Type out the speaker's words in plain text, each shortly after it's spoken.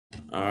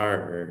All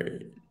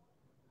right.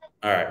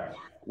 All right.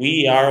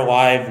 We are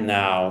live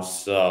now.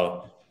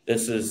 So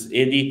this is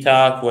Indie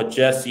Talk with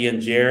Jesse and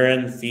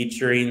Jeryn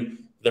featuring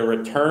the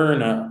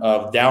return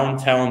of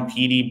downtown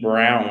Petey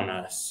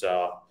Brown.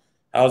 So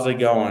how's it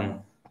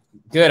going?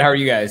 Good. How are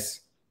you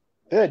guys?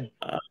 Good.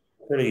 Uh,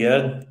 Pretty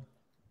good.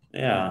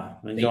 Yeah.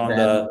 Thank you for Enjoying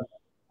having me.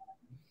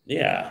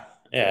 yeah.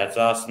 Yeah. It's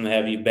awesome to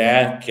have you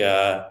back.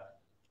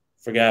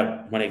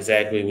 Forgot when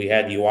exactly we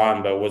had you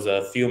on, but it was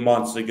a few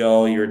months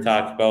ago. You were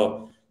talking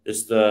about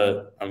just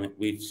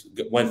we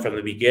went from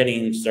the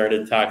beginning,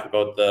 started talking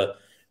about the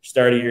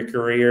start of your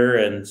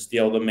career and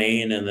Steel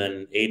Domain and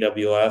then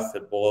AWF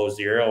at Below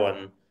Zero.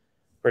 And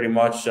pretty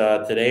much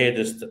today,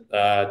 just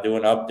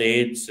doing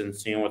updates and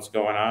seeing what's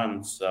going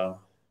on. So,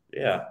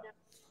 yeah.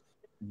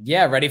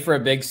 Yeah, ready for a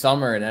big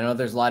summer. And I know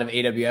there's a lot of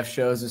AWF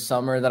shows this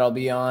summer that I'll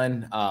be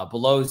on.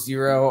 Below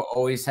Zero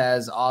always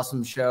has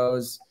awesome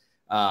shows.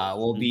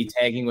 We'll be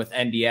tagging with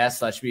NDS.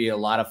 So that should be a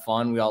lot of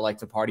fun. We all like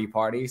to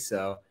party.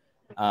 So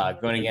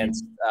going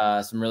against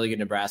some really good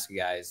Nebraska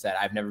guys that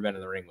I've never been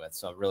in the ring with.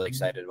 So I'm really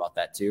excited about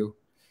that too.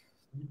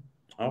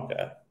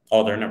 Okay.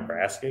 Oh, they're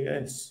Nebraska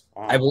guys?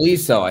 Wow. I believe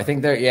so. I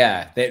think they're,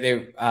 yeah.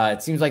 They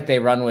it seems like they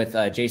run with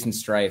Jason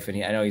Strife,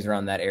 and I know he's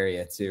around that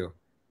area too.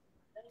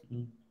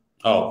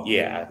 Oh,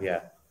 yeah.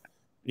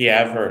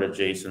 Yeah, I've heard of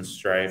Jason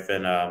Strife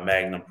and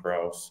Magnum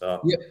Pro. So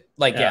yep,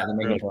 the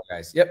Magnum Pro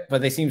guys. Yep,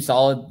 but they seem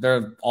solid.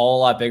 They're all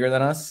a lot bigger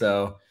than us,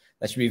 so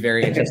that should be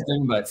very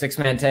interesting. But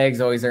 6-man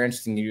tags always are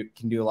interesting. You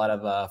can do a lot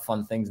of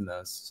fun things in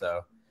those.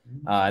 So,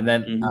 and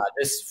then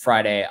this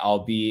Friday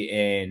I'll be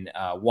in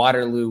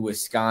Waterloo,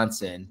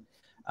 Wisconsin,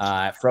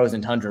 at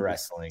Frozen Tundra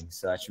Wrestling.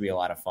 So that should be a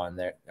lot of fun.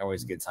 They're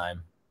always a good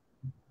time.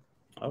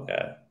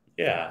 Okay.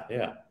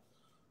 Yeah.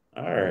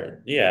 All right.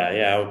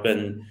 Yeah. I've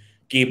been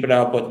keeping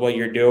up with what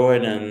you're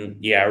doing, and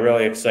yeah,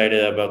 really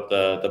excited about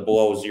the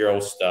Below Zero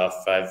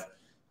stuff.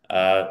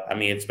 I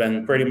mean, it's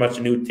been pretty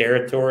much new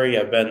territory.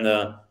 I've been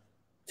to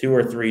 2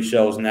 or 3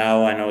 shows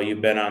now. I know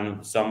you've been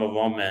on some of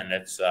them, and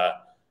it's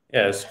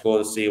cool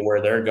to see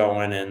where they're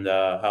going and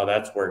how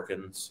that's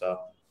working. So,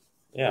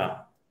 yeah.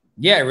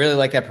 Yeah, I really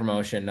like that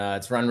promotion.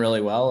 It's run really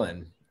well,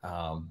 and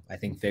I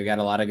think they've got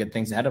a lot of good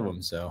things ahead of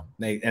them. So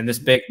this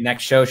big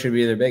next show should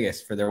be their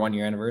biggest for their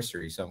 1-year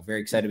anniversary. So I'm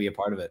very excited to be a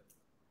part of it.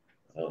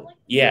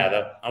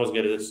 I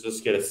was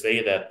just gonna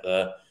say that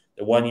the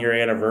 1-year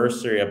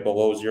anniversary of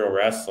Below Zero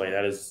Wrestling,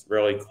 that is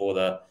really cool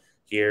to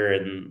hear,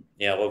 and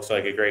yeah, it looks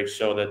like a great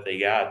show that they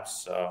got.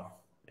 So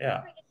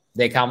yeah,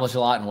 they accomplished a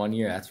lot in 1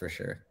 year, that's for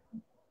sure.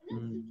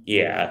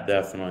 Yeah,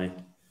 definitely.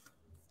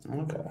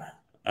 Okay,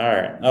 all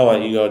right. I'll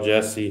let you go,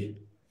 Jesse.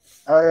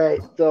 All right.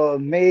 So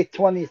May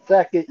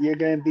 22nd, you're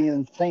going to be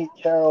in St.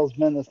 Charles,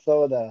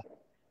 Minnesota.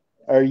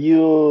 Are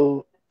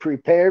you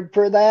prepared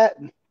for that?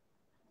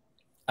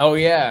 Oh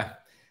yeah.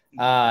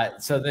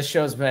 So this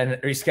show's been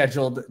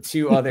rescheduled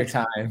 2 other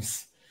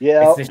times.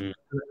 Yeah.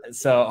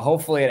 So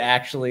hopefully it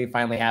actually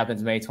finally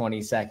happens May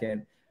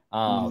 22nd.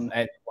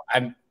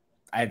 And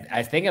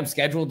I think I'm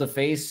scheduled to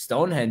face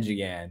Stonehenge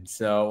again.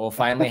 So we'll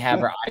finally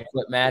have our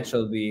I-Quit match.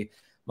 It'll be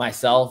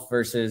myself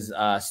versus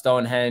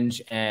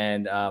Stonehenge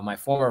and my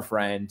former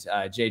friend,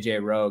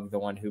 JJ Rogue, the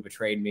one who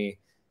betrayed me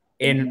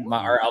in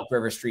our Elk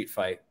River street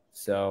fight.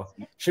 So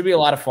should be a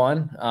lot of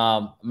fun.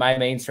 My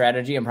main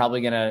strategy, I'm probably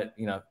going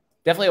to,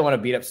 definitely want to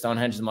beat up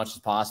Stonehenge as much as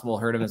possible,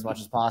 hurt him as much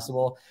as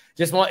possible.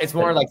 It's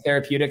more like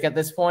therapeutic at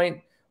this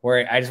point,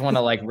 where I just want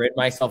to like rid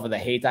myself of the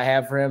hate I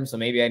have for him. So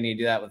maybe I need to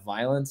do that with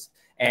violence.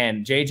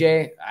 And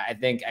JJ, I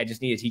think I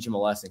just need to teach him a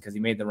lesson because he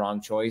made the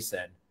wrong choice.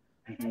 And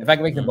if I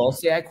can make them both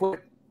say I quit,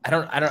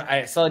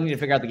 I still need to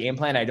figure out the game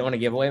plan. I don't want to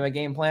give away my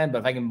game plan, but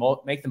if I can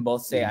make them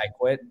both say I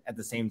quit at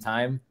the same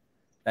time,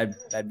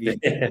 that'd be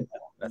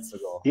that's the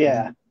goal.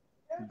 Yeah.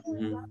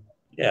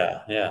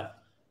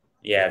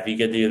 Yeah, if you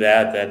could do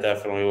that, that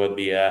definitely would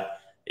be a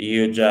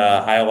huge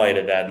highlight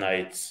of that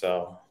night.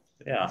 So,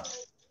 yeah.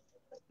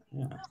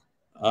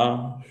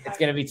 It's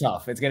gonna be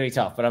tough. But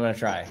I'm gonna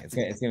try. It's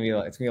gonna be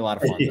a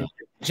lot of fun. Though.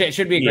 It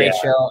should be a great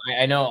show.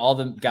 I know all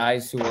the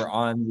guys who were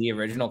on the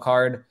original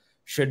card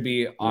should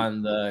be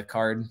on the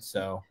card.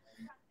 So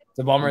it's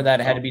a bummer that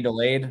it had to be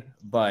delayed,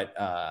 but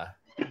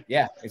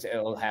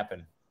it'll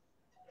happen.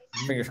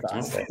 Fingers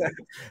crossed.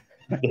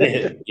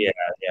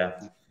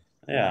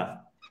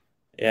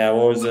 Yeah,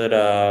 what was it?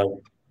 I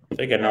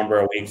think a number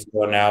of weeks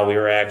ago now, we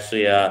were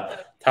actually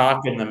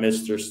talking to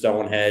Mr.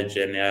 Stonehenge,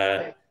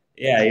 and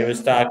he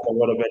was talking a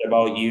little bit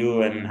about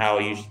you and how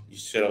you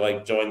should have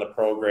like joined the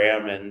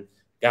program and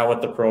got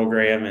with the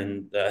program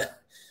and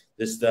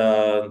just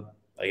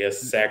I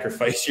guess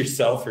sacrifice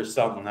yourself or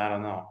something. I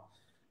don't know.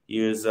 He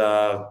was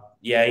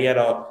he had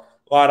a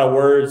lot of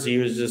words. He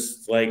was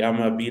just like, I'm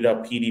gonna beat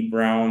up Petey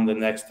Brown the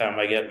next time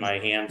I get my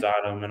hands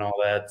on him and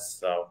all that.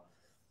 So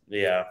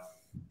yeah.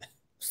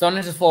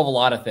 Stonehenge is full of a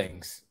lot of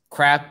things,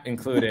 crap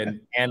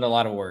included, and a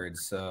lot of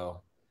words.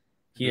 So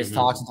he just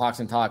talks and talks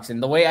and talks.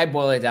 And the way I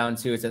boil it down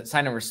to, it's a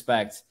sign of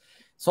respect.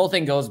 This whole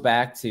thing goes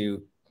back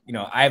to,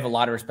 I have a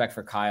lot of respect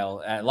for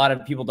Kyle. A lot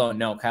of people don't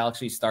know. Kyle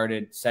actually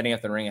started setting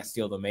up the ring at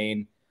Steel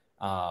Domain.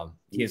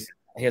 He has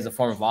he has a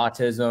form of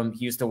autism.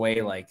 He used to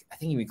weigh I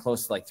think he'd be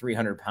close to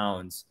 300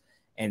 pounds.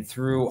 And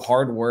through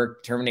hard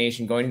work,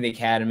 determination, going to the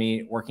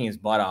academy, working his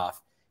butt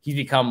off, he's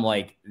become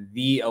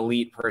the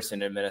elite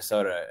person in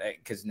Minnesota.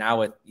 Because now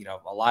with,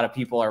 a lot of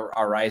people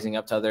are rising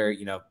up to other,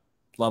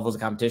 levels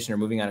of competition or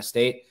moving out of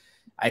state.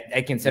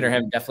 I consider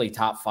him definitely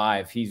top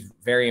 5. He's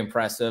very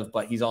impressive,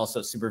 but he's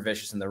also super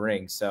vicious in the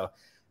ring. So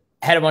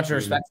I had a bunch of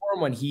respect for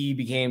him when he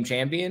became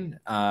champion.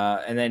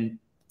 And then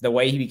the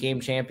way he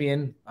became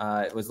champion,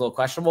 it was a little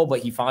questionable,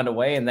 but he found a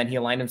way, and then he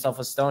aligned himself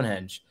with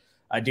Stonehenge,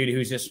 a dude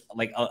who's just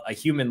a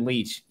human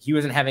leech. He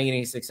wasn't having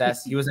any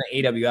success. He was an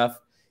AWF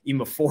even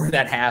before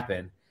that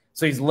happened.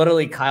 So he's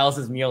literally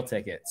Kyle's meal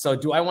ticket. So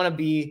do I want to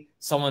be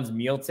someone's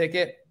meal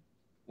ticket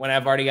when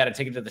I've already got a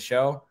ticket to the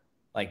show?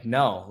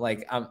 No.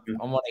 I'm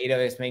one of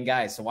AWF's main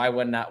guys. So why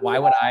would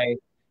I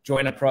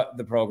join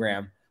the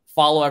program,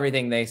 follow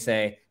everything they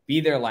say, be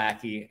their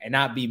lackey, and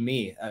not be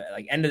me?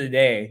 End of the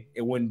day,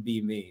 it wouldn't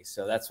be me.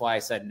 So that's why I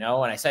said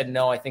no. And I said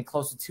no, I think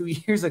close to 2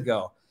 years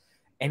ago.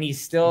 And he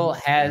still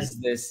has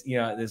this,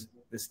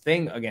 this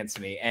thing against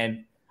me.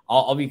 And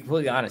I'll be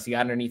completely honest. He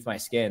got underneath my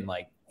skin.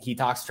 He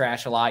talks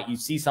trash a lot. You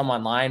see some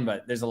online,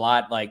 but there's a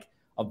lot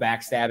of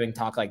backstabbing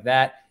talk like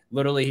that.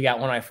 Literally, he got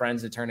one of my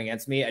friends to turn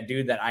against me, a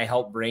dude that I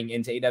helped bring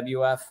into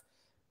AWF,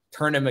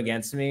 turn him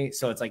against me.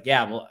 So it's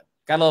got a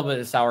little bit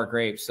of sour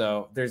grapes.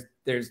 So there's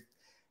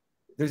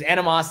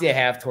animosity I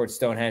have towards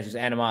Stonehenge. There's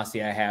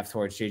animosity I have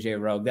towards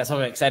JJ Rogue. That's why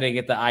I'm excited to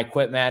get the I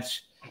Quit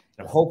match.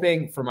 I'm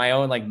hoping for my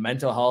own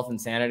mental health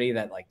and sanity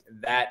that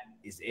that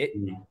is it.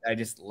 I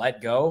just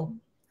let go.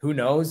 Who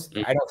knows?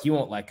 I know he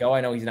won't let go.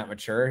 I know he's not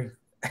mature.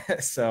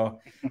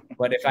 So,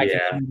 but if I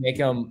can make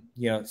him,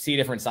 see a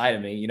different side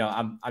of me,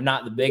 I'm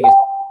not the biggest,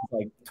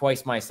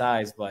 twice my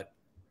size, but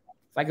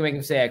if I can make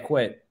him say I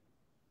quit,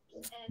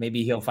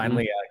 maybe he'll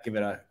finally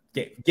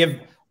give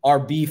our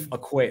beef a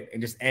quit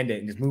and just end it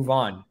and just move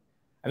on.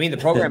 I mean, the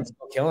program's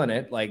still killing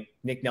it.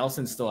 Nick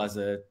Nelson still has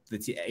the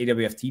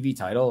AWF TV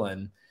title,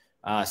 and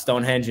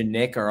Stonehenge and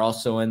Nick are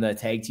also in the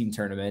tag team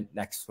tournament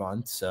next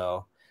month.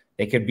 So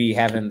they could be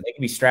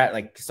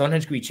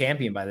Stonehenge could be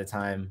champion by the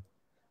time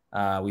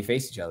we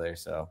face each other.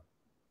 So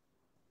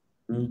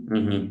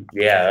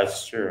yeah,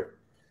 that's true.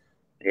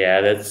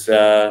 Yeah, that's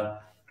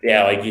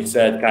like you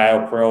said,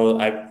 Kyle Pro.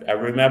 I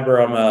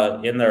remember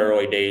him in the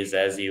early days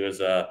as he was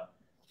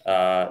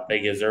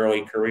his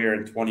early career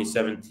in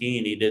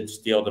 2017. He did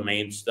Steal the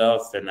Main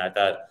stuff, and I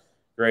thought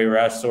great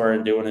wrestler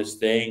and doing his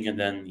thing. And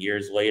then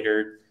years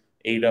later,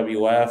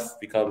 AWF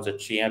becomes a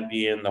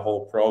champion, the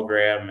whole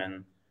program,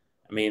 and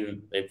I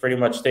mean they've pretty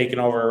much taken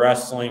over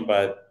wrestling,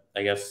 but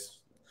I guess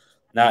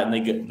not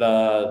in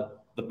the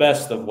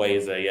best of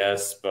ways, I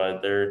guess.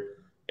 But they're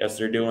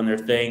doing their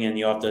thing, and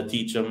you have to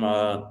teach them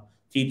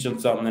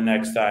something the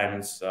next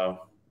time. So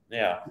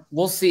yeah,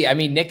 we'll see. I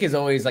mean, Nick is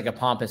always a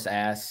pompous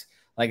ass.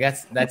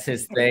 That's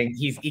his thing.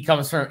 He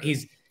comes from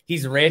he's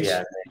rich,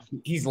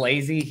 he's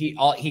lazy.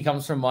 He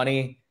comes from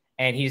money,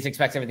 and he just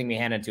expects everything to be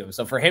handed to him.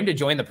 So for him to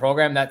join the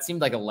program, that seemed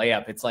like a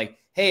layup. It's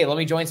hey, let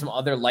me join some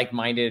other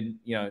like-minded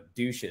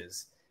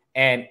douches.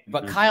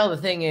 But Kyle, the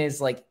thing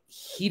is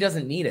he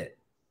doesn't need it.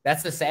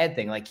 That's the sad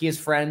thing. He has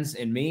friends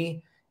in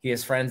me. He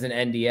has friends in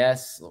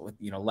NDS with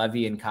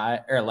Levy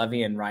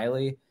and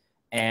Riley,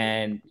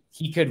 and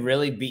he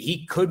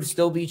could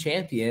still be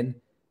champion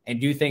and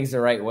do things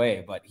the right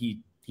way, but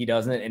he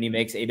doesn't, and he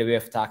makes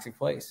AWF a toxic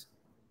place.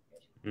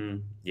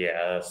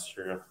 Yeah, that's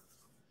true.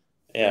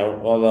 Yeah,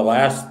 well, the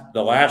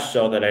last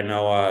show that I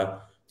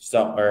know,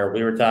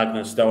 we were talking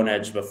to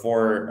Stonehenge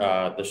before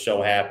the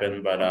show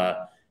happened,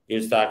 but he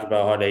was talking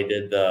about how they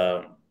did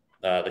the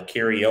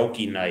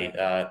karaoke night.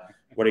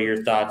 What are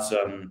your thoughts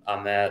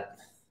on that?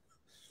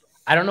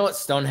 I don't know what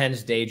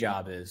Stonehenge's day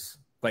job is,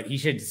 but he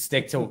should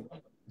stick to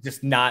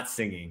just not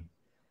singing,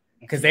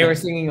 because they were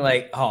singing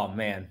oh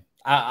man.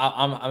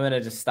 I'm gonna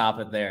just stop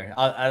it there.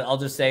 I'll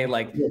just say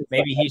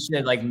maybe he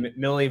should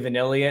Milli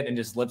Vanilli it and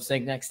just lip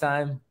sync next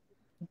time,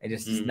 and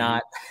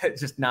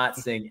just not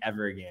sing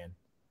ever again.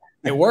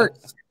 It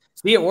works.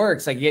 See, it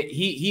works.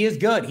 He is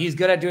good. He's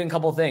good at doing a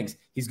couple of things.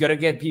 He's good at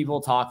getting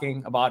people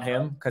talking about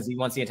him because he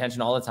wants the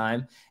attention all the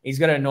time. He's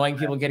good at annoying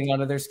people, getting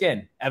under their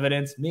skin.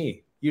 Evidence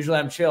me. Usually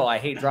I'm chill. I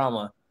hate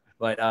drama,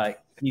 but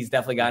he's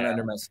definitely gotten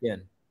under my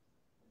skin.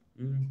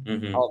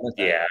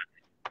 Yeah.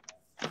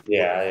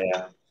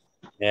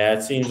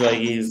 It seems like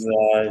he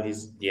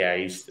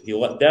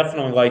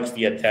definitely likes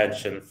the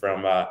attention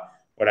from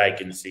what I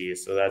can see.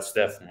 So that's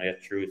definitely a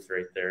truth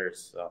right there.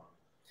 So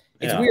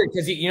it's weird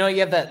because you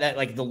have that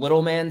the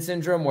little man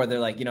syndrome where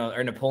they're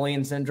or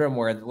Napoleon syndrome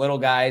where the little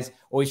guys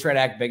always try to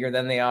act bigger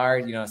than they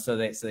are. So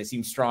they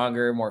seem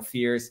stronger, more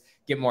fierce,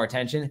 get more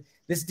attention.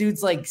 This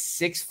dude's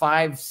 6'5",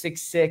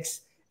 6'6",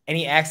 and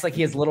he acts like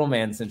he has little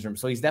man syndrome.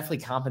 So he's definitely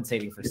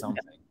compensating for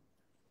something.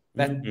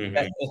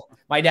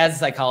 My dad's a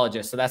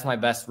psychologist, so that's my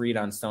best read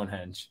on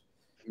Stonehenge.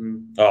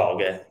 Oh,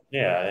 okay.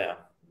 Yeah.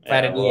 I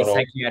had to do a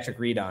psychiatric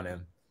read on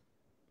him.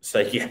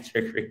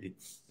 Psychiatric read.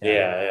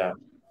 Yeah.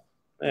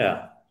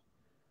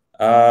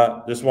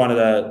 Just wanted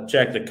to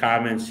check the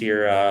comments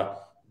here.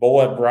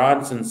 Bullet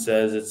Bronson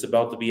says it's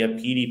about to be a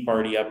Petey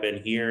party up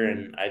in here,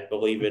 and I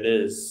believe it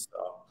is.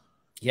 So,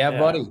 yeah,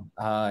 buddy.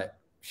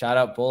 Shout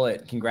out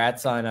Bullet.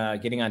 Congrats on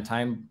getting on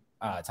Time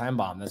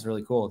Bomb. That's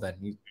really cool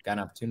that you got an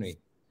opportunity.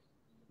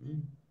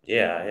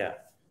 Yeah.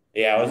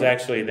 I was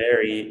actually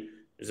there.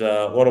 There's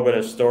a little bit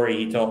of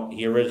story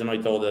he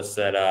originally told us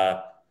that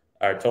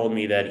or told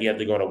me that he had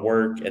to go to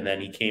work, and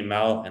then he came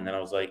out, and then I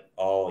was like,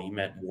 oh, he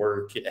meant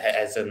work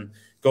as in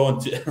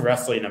going to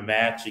wrestling a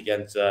match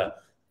against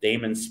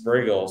Damon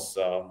Spriggle.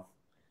 So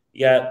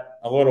he got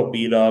a little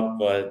beat up,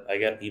 but I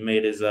guess he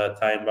made his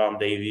Time Bomb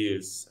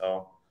debut.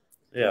 So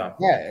yeah,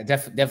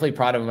 definitely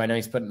proud of him. I know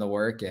he's putting the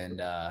work,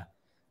 and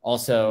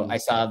also I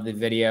saw the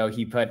video.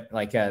 He put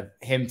like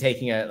him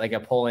taking a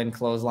pull-in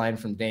clothesline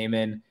from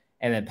Damon,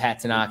 and then Pat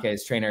Tanaka,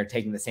 his trainer,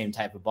 taking the same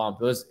type of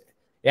bump. It was,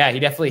 he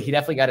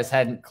definitely got his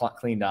head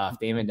cleaned off.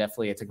 Damon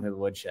definitely took him to the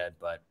woodshed,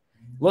 but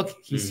look,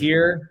 he's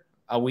here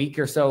a week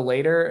or so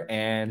later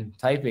and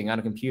typing on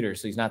a computer,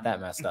 so he's not that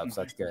messed up.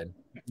 So that's good.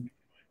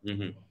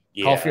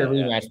 Call for your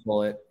rematch,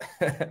 Bullet.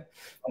 I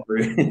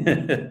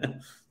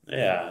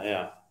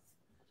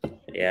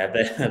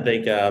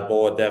think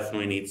Bullet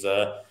definitely needs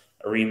a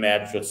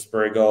rematch with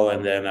Spriggle,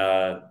 and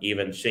then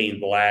even Shane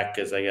Black,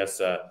 because I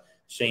guess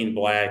Shane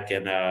Black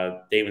and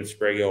Damon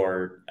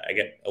Spriggle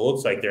it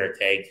looks like they're a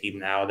tag team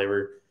now. They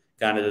were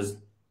kind of just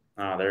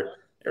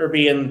they were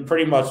being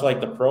pretty much like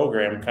the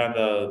program, kind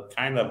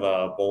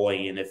of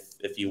bullying,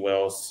 if you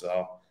will.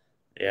 So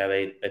yeah,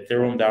 they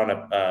threw him down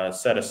a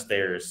set of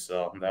stairs.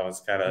 So that was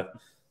kind of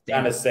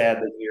sad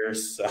to hear.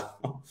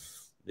 So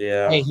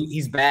yeah, hey,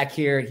 he's back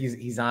here.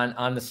 He's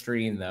on the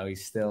stream though.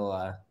 He's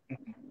still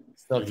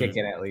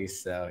kicking at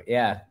least. So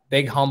yeah,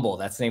 Big Humble.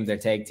 That's named their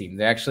tag team.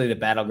 They're actually the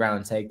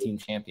Battleground Tag Team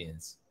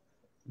Champions.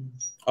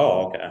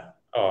 Oh, okay.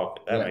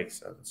 That makes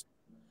sense.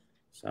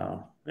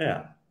 So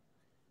yeah.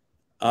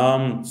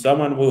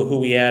 Someone who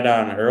we had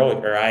on earlier,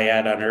 or I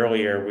had on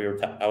earlier,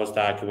 I was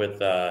talking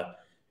with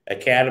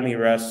Academy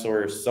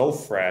wrestler So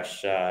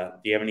Fresh. Do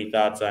you have any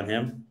thoughts on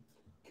him?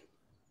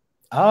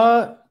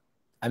 I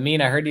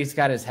mean, I heard he's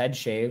got his head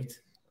shaved.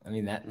 I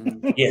mean that.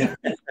 Yeah.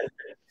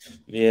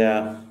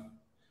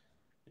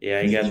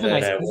 He got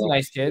that. He's a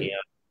nice kid.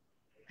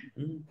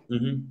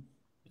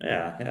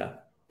 Yeah.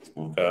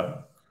 Okay.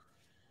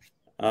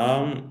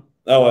 I'll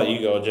let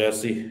you go,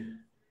 Jesse.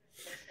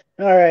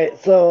 All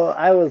right, so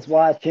I was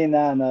watching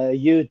on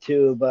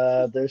YouTube.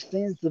 There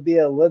seems to be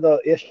a little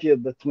issue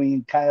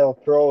between Kyle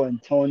Pro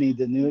and Tony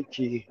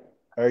DiNucci.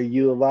 Are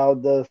you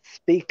allowed to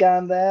speak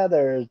on that,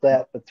 or is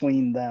that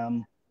between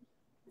them?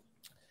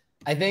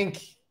 I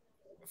think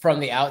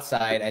from the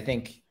outside, I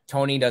think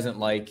Tony's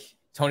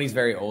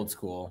very old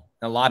school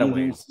in a lot of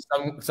ways.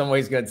 Some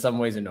ways good, some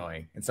ways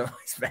annoying, and some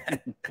ways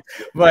bad.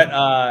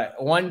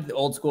 But one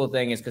old school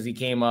thing is because he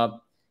came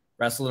up,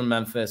 wrestled in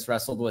Memphis,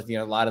 wrestled with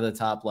a lot of the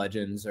top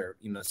legends, or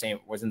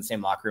was in the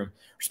same locker room.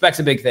 Respect's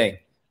a big thing.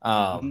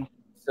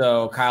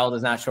 So Kyle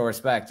does not show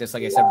respect, just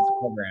like I said with the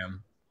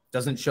program.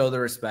 Doesn't show the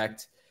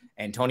respect,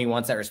 and Tony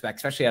wants that respect,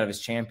 especially out of his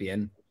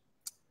champion.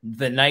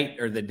 The night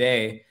or the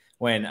day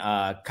when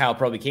Kyle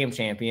Pro became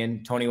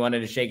champion, Tony wanted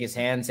to shake his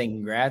hand, saying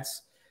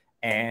congrats,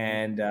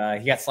 and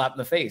he got slapped in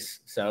the face.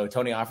 So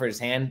Tony offered his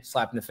hand,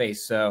 slapped in the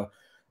face. So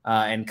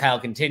and Kyle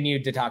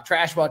continued to talk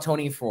trash about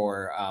Tony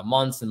for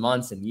months and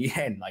months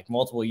and like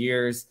multiple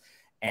years.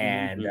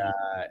 And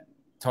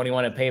Tony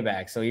wanted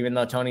payback. So even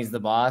though Tony's the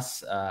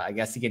boss, I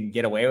guess he can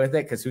get away with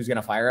it because who's going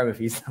to fire him if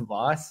he's the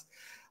boss?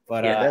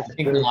 But I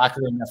think the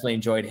locker room definitely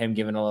enjoyed him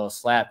giving a little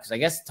slap because I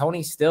guess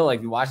Tony still, like,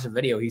 if you watch the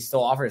video, he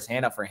still offers his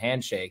hand up for a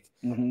handshake.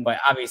 But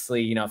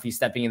obviously, if he's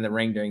stepping in the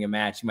ring during a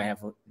match, he might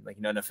have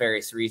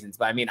nefarious reasons.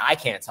 But I mean, I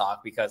can't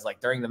talk because like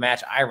during the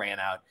match, I ran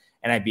out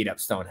and I beat up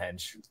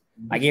Stonehenge.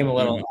 I gave him a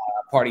little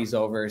party's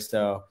over,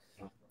 so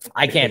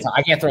I can't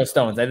throw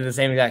stones. I did the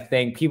same exact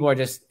thing. People are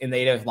just in the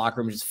AWS locker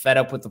room just fed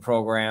up with the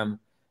program.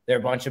 They're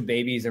a bunch of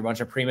babies, they're a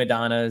bunch of prima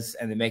donnas,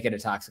 and they make it a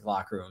toxic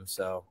locker room.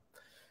 So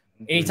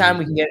anytime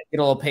we can get a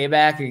little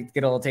payback,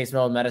 get a little taste of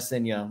our own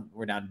medicine,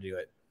 we're down to do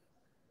it.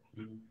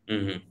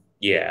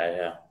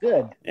 Yeah.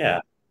 Good. Yeah.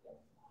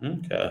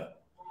 Okay.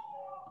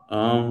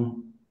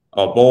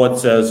 Bullet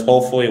says,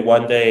 hopefully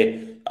one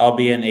day I'll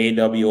be in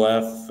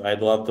AWF.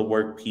 I'd love to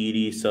work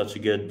Petey. Such a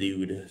good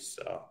dude.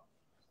 So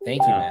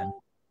thank you, man.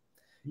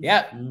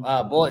 Yeah.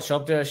 Bullet, show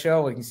up to a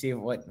show. We can see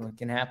what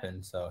can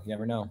happen. So you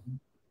never know.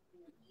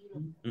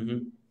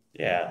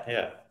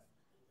 Yeah.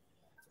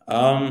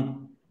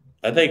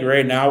 I think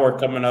right now we're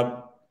coming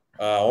up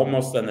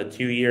almost on the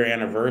 2-year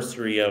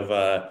anniversary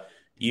of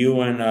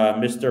you and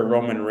Mr.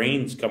 Roman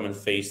Reigns coming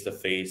face to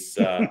face.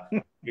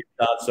 Your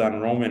thoughts on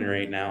Roman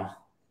right now?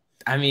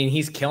 I mean,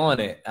 he's killing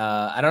it.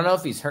 I don't know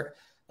if he's hurt.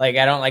 Like,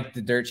 I don't like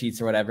the dirt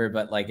sheets or whatever,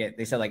 but like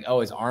they said, like,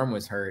 oh, his arm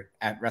was hurt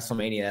at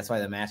WrestleMania. That's why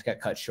the match got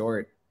cut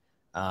short.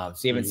 So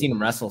you haven't seen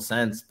him wrestle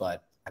since.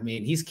 But I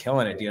mean, he's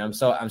killing it, dude. I'm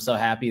so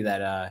happy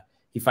that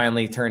he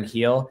finally turned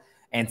heel.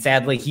 And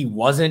sadly, he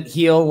wasn't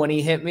heel when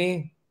he hit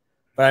me.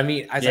 But I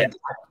mean, like, it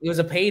was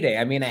a payday.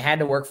 I mean, I had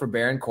to work for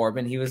Baron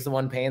Corbin. He was the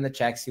one paying the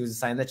checks. He was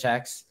assigned the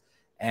checks.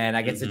 and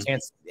I get the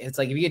chance. It's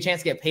like if you get a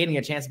chance to get paid and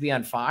get a chance to be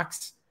on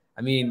Fox,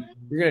 I mean,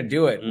 you're gonna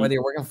do it. Whether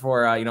you're working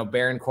for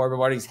Baron Corbin,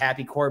 whether he's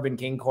Happy Corbin,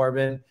 King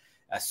Corbin,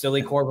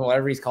 Silly Corbin,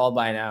 whatever he's called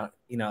by now,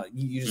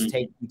 you just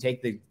take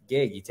the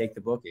gig, you take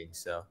the booking.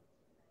 So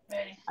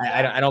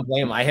I don't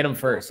blame him. I hit him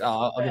first.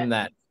 I'll give him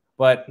that.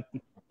 But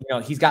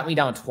he's got me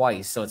down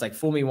twice. So it's like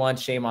fool me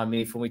once, shame on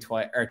me. Fool me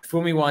twice, or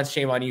fool me once,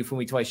 shame on you. Fool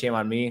me twice, shame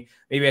on me.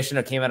 Maybe I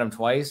shouldn't have came at him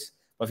twice.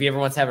 But if he ever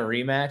wants to have a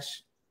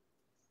rematch,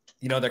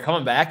 they're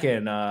coming back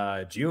in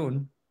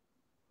June.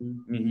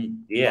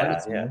 Yeah.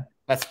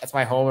 That's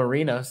my home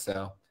arena,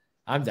 so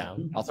I'm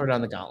down. I'll throw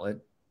down the gauntlet.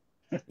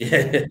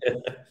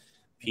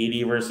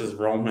 Petey versus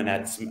Roman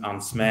on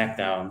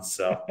SmackDown.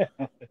 So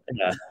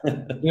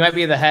he might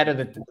be the head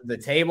of the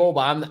table,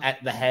 but I'm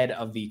at the head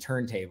of the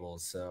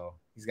turntables, so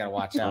he's got to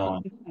watch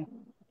out.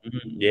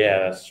 Yeah,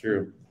 that's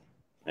true.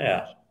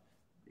 Yeah.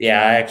 I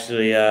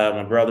actually,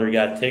 my brother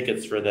got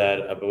tickets for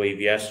that, I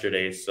believe,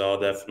 yesterday. So I'll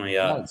definitely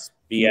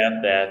be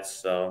at that.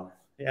 So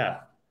yeah,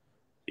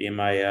 be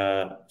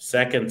my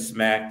second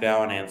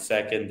SmackDown and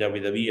second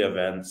WWE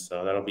event.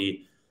 So that'll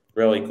be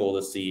really cool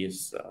to see.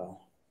 So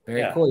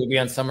very cool. You'll be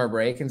on summer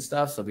break and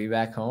stuff, so be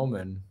back home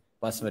and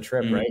less of a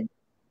trip, right?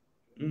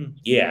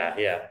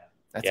 Yeah.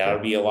 That's it'll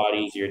be a lot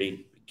easier to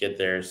get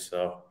there.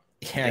 So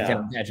yeah, I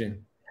can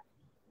imagine.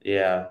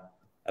 Yeah,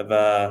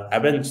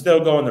 I've been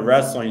still going to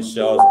wrestling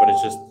shows, but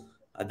it's just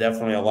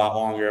definitely a lot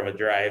longer of a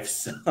drive.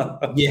 So.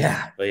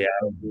 Yeah, but yeah,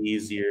 it'll be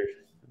easier.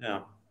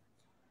 Yeah,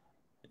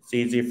 it's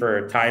easy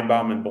for a time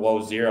bomb and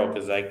below zero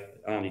because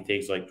it only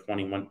takes like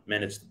 21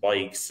 minutes to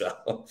bike.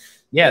 So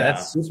yeah,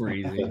 that's super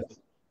easy.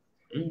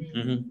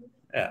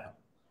 Yeah.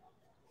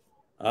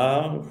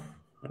 What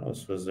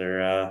else was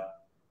there?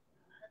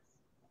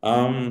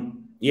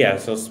 Yeah.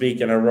 So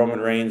speaking of Roman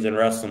Reigns and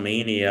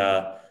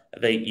WrestleMania, I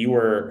think you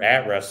were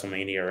at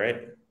WrestleMania,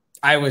 right?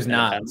 I was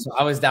not. So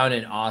I was down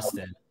in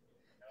Austin.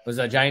 It was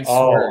a giant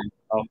swerve.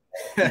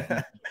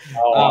 I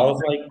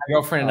was like, my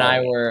girlfriend and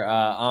I were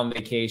on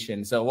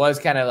vacation, so it was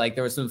kind of like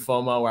there was some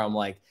FOMO where I'm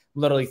like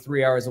literally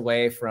 3 hours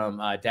away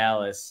from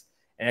Dallas,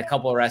 and a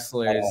couple of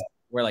wrestlers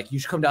were like, "You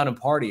should come down and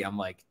party." I'm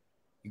like,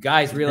 "You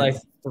guys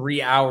realize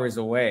 3 hours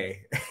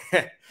away?"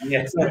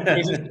 Yeah. So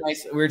it's just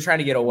nice. We were trying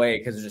to get away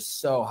because it's just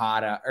so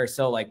hot or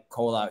so like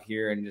cold out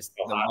here, and just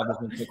the weather's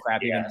been so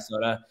crappy in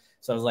Minnesota.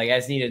 So I was like, I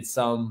just needed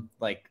some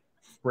like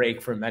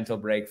mental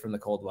break from the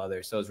cold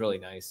weather. So it was really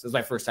nice. It was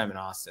my first time in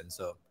Austin,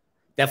 so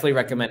definitely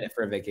recommend it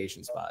for a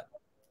vacation spot.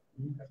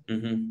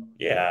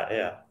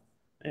 Yeah,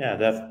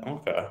 definitely.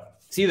 Okay.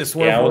 See, the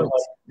swerve worked.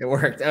 It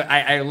worked.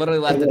 I literally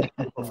left it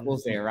full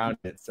day around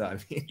it. So I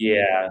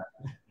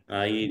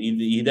mean,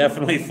 you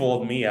definitely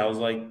fooled me. I was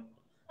like,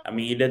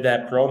 you did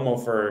that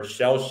promo for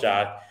Shell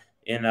Shock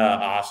in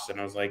Austin.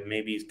 I was like,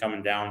 maybe he's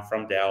coming down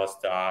from Dallas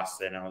to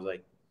Austin. I was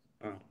like,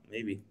 oh,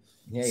 maybe.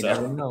 Yeah, you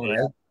never know,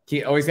 right?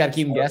 Always got to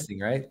keep them guessing,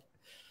 right?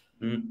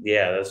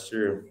 Yeah, that's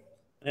true.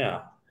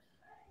 Yeah.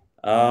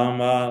 I'm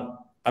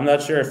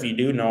not sure if you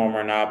do know him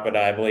or not, but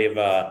I believe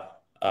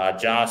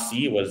Josh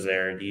C was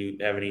there. Do you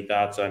have any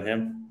thoughts on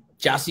him?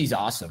 Josh C's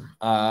awesome.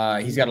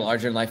 He's got a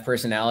larger than life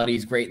personality.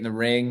 He's great in the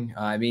ring.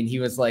 He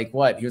was like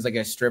what? He was like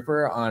a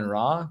stripper on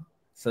Raw.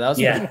 So that was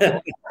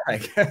cool.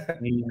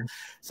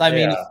 So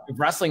if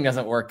wrestling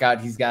doesn't work out,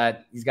 he's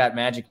got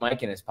Magic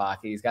Mike in his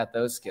pocket. He's got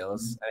those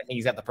skills. I think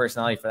he's got the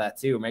personality for that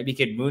too. Maybe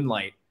he could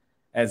moonlight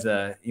as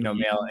a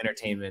male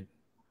entertainment.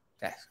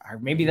 Or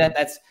maybe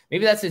that's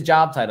his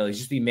job title. He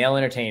should be male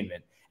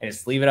entertainment and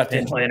just leave it up to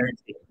him.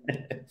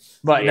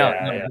 But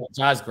no,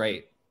 Jaw's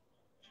great.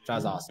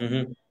 Jaw's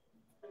awesome.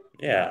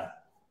 Yeah.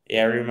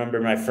 I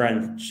remember my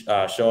friend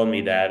showing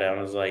me that.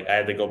 I was like, I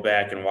had to go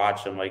back and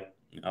watch him. Like,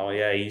 oh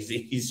yeah,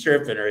 he's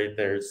tripping right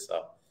there.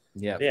 So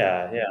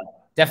yeah,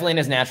 definitely in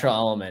his natural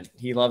element.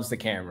 He loves the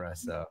camera,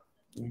 so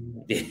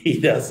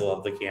he does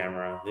love the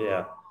camera.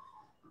 Yeah.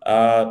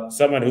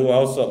 Someone who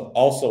also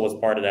was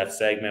part of that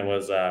segment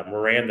was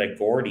Miranda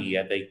Gordy.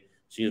 I think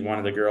she was one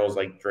of the girls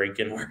like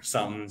drinking or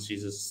something.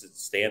 She's just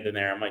standing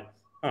there. I'm like,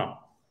 oh,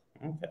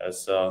 okay,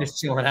 so just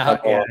chilling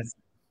out.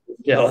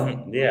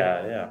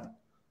 Yeah.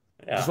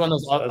 Just one of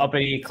those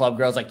uppity club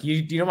girls. Like, do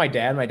you know my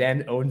dad? My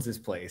dad owns this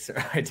place.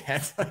 Or my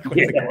dad's like,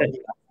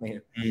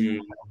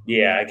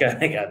 yeah, I got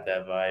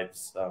that vibe.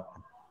 So,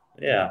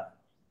 yeah.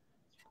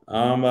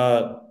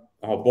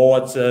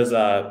 Bullet says,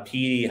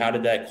 Petey, how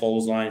did that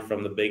clothesline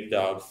from the big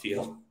dog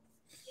feel?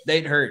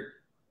 It hurt.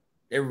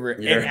 It hurt.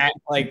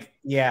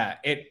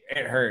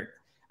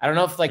 I don't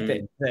know if like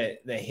the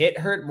hit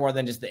hurt more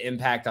than just the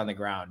impact on the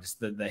ground. Just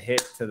the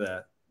hit to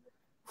the.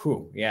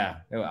 Yeah,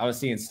 I was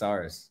seeing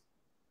stars.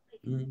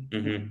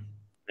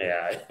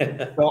 Yeah.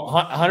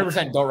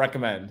 100% don't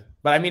recommend.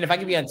 But if I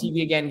could be on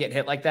TV again and get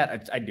hit like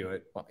that, I'd do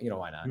it. Well,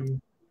 why not?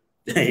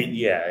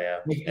 Yeah.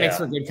 Makes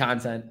for good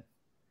content.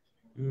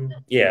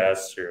 Yeah,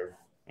 that's true.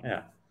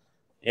 Yeah.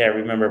 I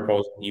remember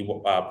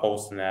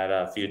posting that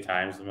a few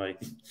times. I'm like,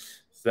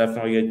 it's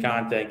definitely good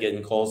content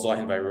getting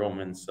clotheslined by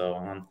Roman. So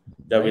on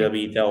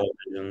WWE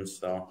television.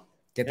 So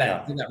get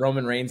that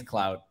Roman Reigns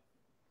clout.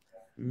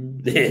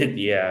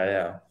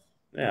 Yeah.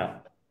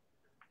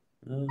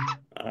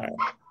 All right.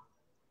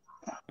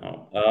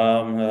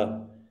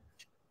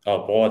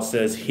 It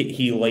says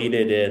he laid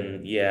it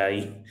in. Yeah,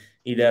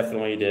 he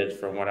definitely did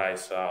from what I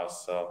saw.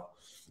 So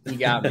he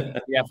got me.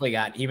 He definitely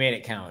he made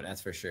it count.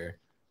 That's for sure.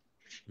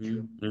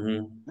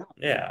 Mm-hmm.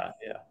 Yeah.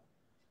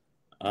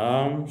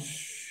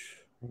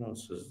 What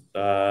else is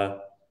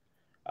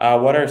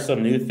what are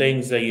some new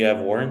things that you have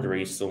learned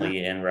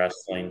recently in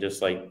wrestling?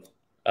 Just like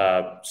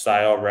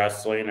style of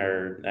wrestling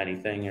or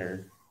anything,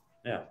 or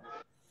yeah.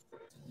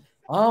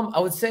 I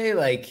would say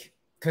like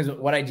because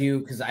what I do,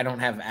 because I don't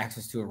have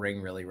access to a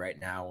ring really right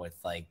now with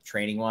like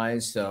training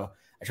wise, so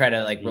I try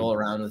to like roll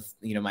around with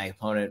my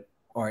opponent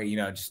or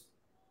just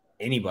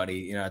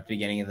anybody at the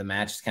beginning of the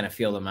match, just kind of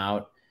feel them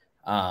out,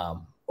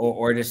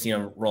 or just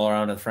roll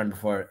around with a friend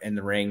before in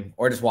the ring,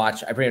 or just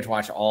watch. I pretty much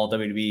watch all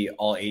WWE,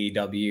 all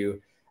AEW,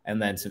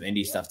 and then some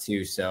indie stuff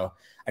too. So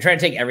I try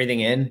to take everything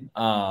in,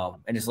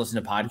 and just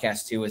listen to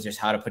podcasts too, is just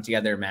how to put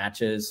together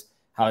matches,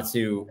 how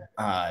to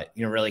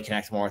really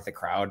connect more with the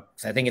crowd,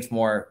 because I think it's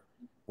more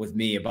with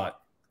me about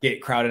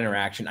get crowd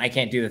interaction. I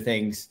can't do the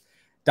things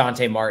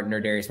Dante Martin or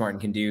Darius Martin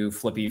can do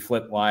flip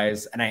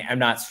wise, and I'm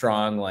not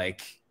strong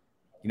like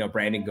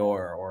Brandon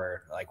Gore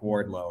or like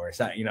Wardlow or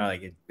something,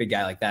 like a big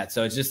guy like that.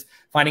 So it's just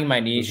finding my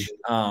niche.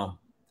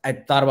 I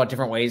thought about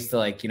different ways to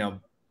like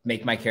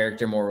make my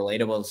character more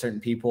relatable to certain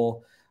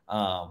people.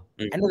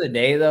 End of the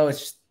day though, it's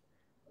just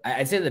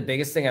I'd say the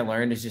biggest thing I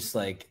learned is just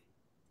like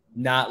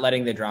not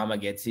letting the drama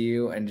get to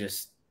you, and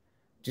just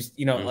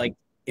like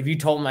if you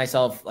told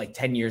myself like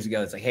 10 years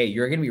ago, it's like, hey,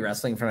 you're gonna be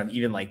wrestling in front of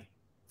even like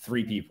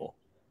 3 people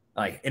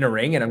like in a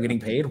ring and I'm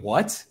getting paid,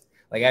 what?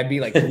 Like I'd be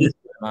like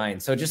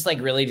mind. So just like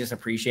really just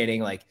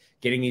appreciating like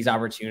getting these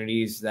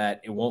opportunities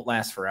that it won't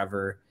last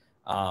forever,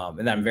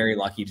 and I'm very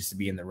lucky just to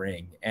be in the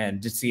ring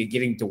and just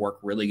getting to work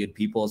really good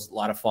people is a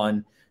lot of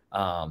fun.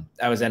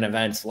 I was at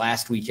events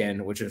last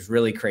weekend, which was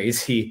really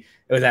crazy.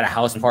 It was at a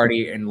house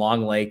party in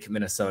Long Lake,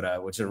 Minnesota,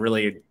 which is a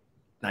really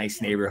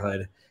nice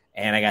neighborhood.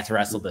 And I got to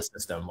wrestle the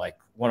system, like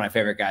one of my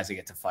favorite guys I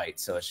get to fight.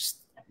 So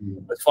it's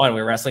fun. We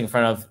were wrestling in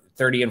front of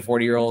 30 and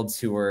 40-year-olds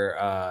who were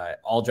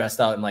all dressed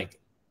out in like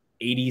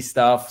 80s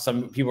stuff.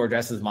 Some people were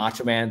dressed as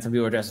Macho Man. Some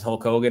people were dressed as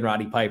Hulk Hogan,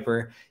 Roddy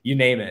Piper, you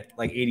name it,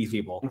 like 80s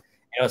people. And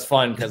it was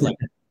fun because like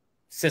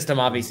System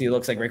obviously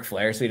looks like Ric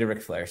Flair, so we did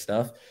Ric Flair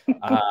stuff.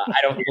 I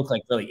don't look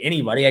like really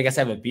anybody. I guess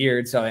I have a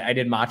beard, so I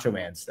did Macho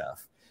Man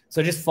stuff.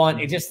 So just fun.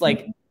 It's just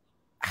like,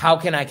 how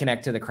can I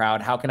connect to the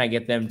crowd? How can I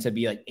get them to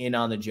be like in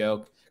on the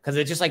joke? Because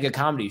it's just like a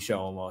comedy show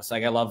almost.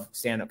 Like I love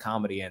stand-up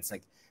comedy, and it's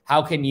like,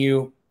 how can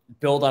you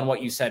build on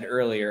what you said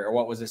earlier or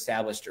what was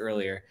established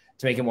earlier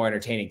to make it more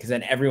entertaining? Because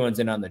then everyone's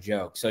in on the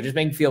joke. So just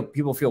making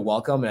people feel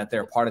welcome and that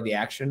they're a part of the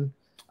action.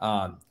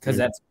 Because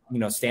that's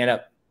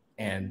stand-up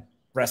and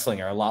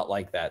wrestling are a lot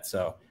like that.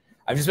 So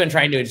I've just been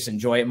trying to just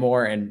enjoy it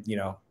more and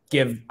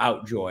give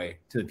out joy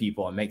to the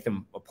people and make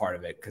them a part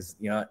of it, because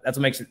that's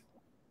what makes it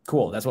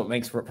cool. That's what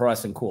makes pro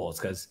wrestling cool. It's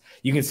because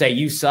you can say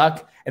you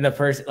suck, and the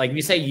person, like, if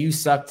you say you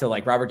suck to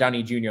like Robert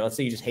Downey Jr., let's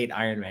say you just hate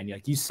Iron Man, you're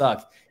like, you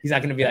suck. He's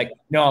not going to be like,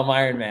 no, I'm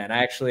Iron Man.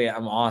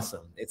 I'm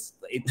awesome. It's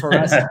pro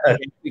wrestling.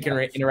 We can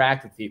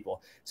interact with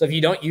people. So if you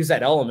don't use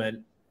that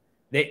element,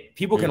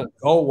 people can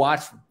go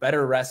watch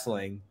better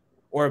wrestling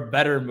or a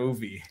better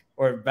movie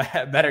or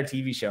a better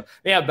TV show.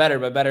 Yeah, better,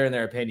 but better in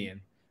their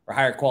opinion, or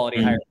higher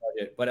quality, higher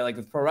budget. But like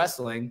with pro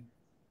wrestling,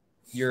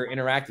 you're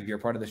interactive. You're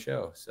a part of the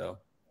show. So.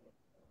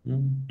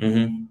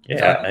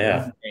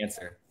 Yeah.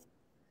 Answer.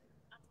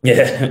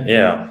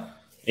 Yeah.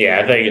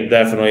 I think it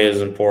definitely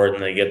is important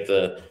to get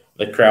the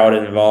crowd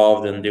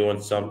involved in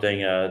doing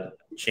something,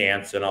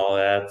 chants and all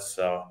that.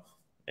 So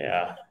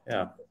yeah.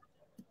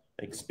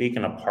 Like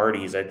speaking of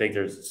parties, I think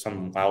there's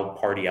some loud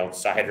party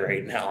outside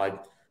right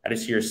now. I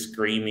just hear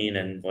screaming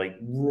and like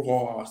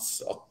raw.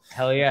 So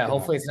hell yeah!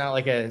 Hopefully it's not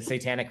like a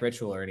satanic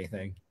ritual or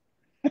anything.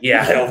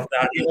 Yeah, I hope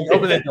not. You like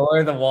open the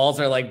door, the walls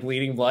are like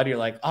bleeding blood. You're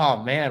like,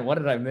 oh man, what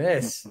did I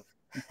miss?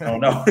 Oh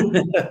no,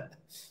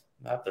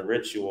 not the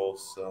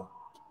rituals. So,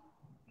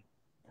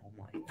 oh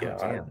my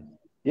god.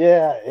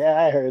 Yeah,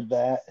 I heard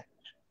that.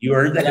 You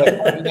heard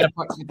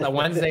that? The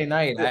Wednesday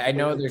night. I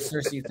know there's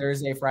Thirsty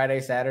Thursday, Friday,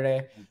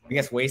 Saturday. I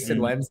guess Wasted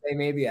Wednesday,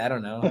 maybe. I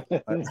don't know.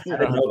 I didn't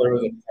know there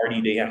was a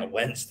party day on a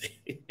Wednesday.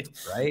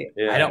 Right?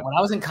 Yeah. I don't. When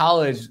I was in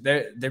college,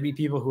 there'd be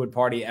people who would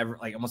party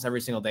almost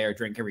every single day or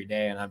drink every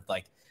day, and I'm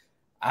like,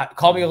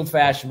 call me old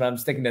fashioned, but I'm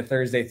sticking to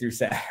Thursday through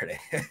Saturday.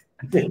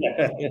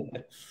 Yeah.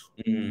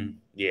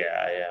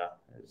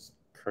 It's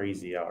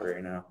crazy out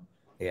right now.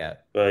 Yeah.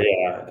 But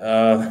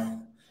yeah.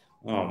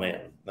 Oh man,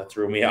 that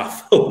threw me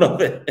off a little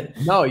bit.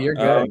 No, you're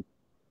good.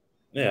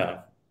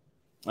 Yeah.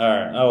 All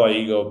right. Oh,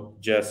 you go,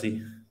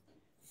 Jesse.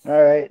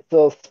 All right.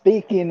 So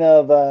speaking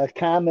of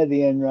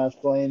comedy and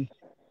wrestling,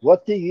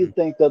 what do you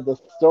think of the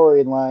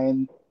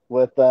storyline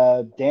with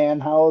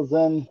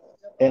Danhausen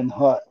and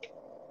Hook?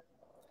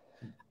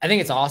 I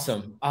think it's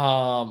awesome.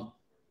 I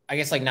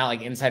guess like not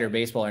like insider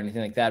baseball or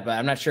anything like that, but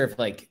I'm not sure if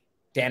like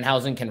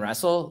Danhausen can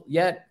wrestle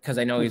yet, because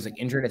I know he's like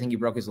injured. I think he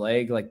broke his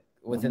leg like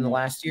within the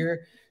last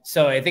year.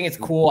 So I think it's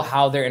cool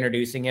how they're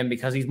introducing him,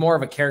 because he's more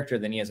of a character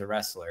than he is a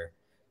wrestler.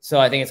 So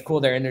I think it's cool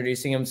they're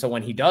introducing him. So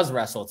when he does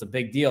wrestle, it's a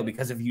big deal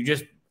because if you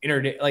just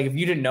if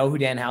you didn't know who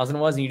Danhausen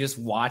was and you just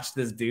watched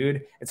this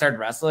dude and started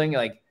wrestling,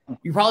 like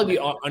you'd probably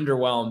be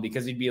underwhelmed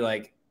because you'd be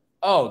like,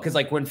 oh, because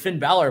like when Finn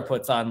Balor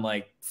puts on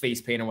like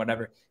face paint or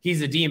whatever,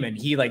 he's a demon.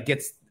 He like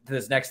gets to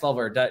this next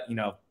level, or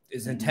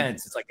is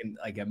intense. It's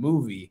like a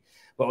movie.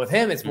 But with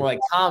him, it's more like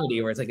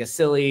comedy, where it's like a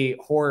silly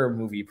horror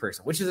movie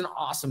person, which is an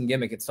awesome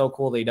gimmick. It's so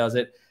cool that he does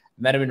it.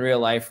 Met him in real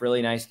life,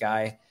 really nice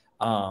guy.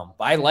 But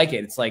I like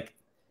it. It's like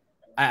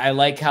I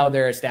like how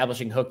they're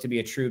establishing Hook to be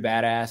a true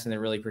badass, and they're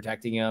really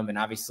protecting him. And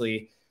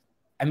obviously,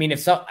 I mean, if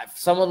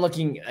someone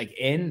looking like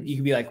you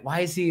could be like,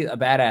 why is he a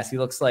badass? He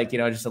looks like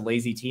just a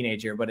lazy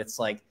teenager. But it's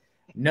like,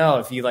 no,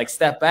 if you like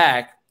step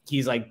back,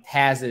 he's like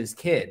Taz's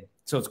kid.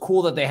 So it's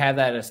cool that they have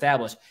that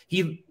established.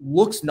 He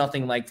looks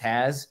nothing like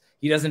Taz.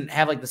 He doesn't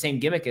have like the same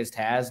gimmick as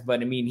Taz,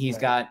 but I mean, he's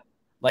got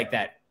like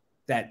that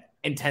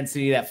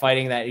intensity, that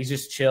fighting, that he's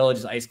just chill,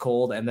 just ice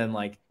cold, and then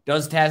like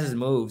does Taz's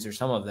moves, or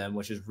some of them,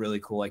 which is really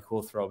cool, like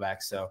cool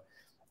throwbacks. So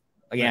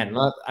again,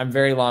 I'm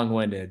very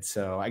long-winded,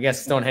 so I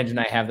guess Stonehenge and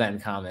I have that in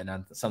common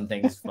on some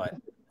things, but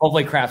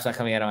hopefully crap's not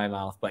coming out of my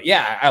mouth. But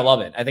yeah, I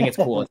love it. I think it's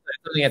cool. It's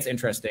something that's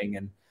interesting.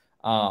 And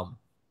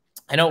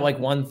I know like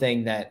one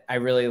thing that I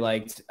really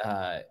liked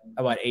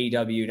about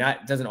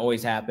AEW, doesn't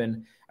always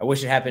happen. I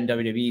wish it happened in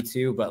WWE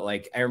too, but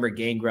like I remember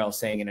Gangrel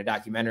saying in a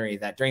documentary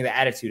that during the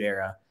Attitude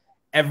Era,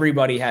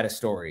 everybody had a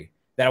story.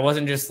 That it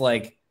wasn't just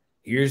like,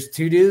 here's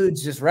two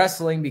dudes just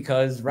wrestling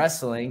because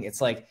wrestling.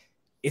 It's like,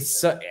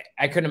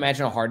 I couldn't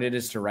imagine how hard it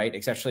is to write,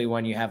 especially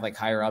when you have like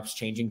higher ups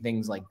changing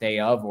things like day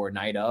of or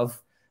night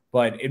of.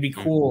 But it'd be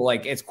cool.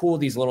 Like, it's cool,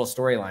 these little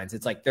storylines.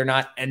 It's like, they're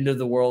not end of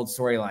the world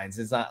storylines.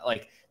 It's not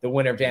like the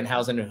winner of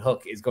Danhausen and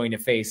Hook is going to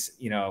face,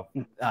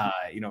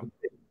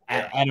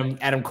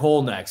 Adam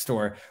Cole next,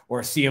 or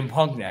CM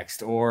Punk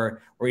next,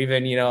 or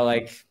even,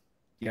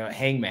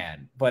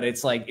 Hangman. But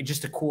it's like, it's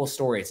just a cool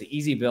story. It's an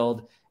easy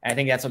build. And I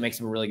think that's what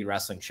makes it a really good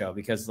wrestling show,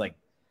 because like,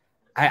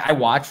 I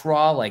watch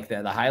Raw, like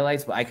the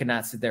highlights, but I could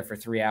not sit there for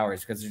 3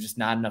 hours because there's just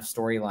not enough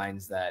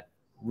storylines that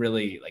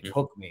really like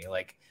hook me.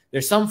 Like,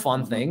 there's some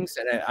fun things,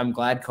 and I'm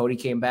glad Cody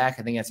came back.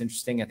 I think that's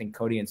interesting. I think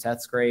Cody and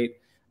Seth's great.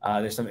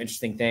 There's some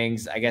interesting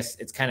things. I guess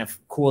it's kind of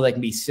cool they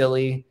can be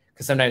silly,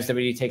 because sometimes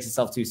WWE takes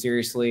itself too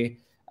seriously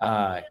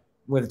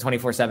with a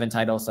 24/7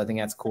 title. So I think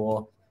that's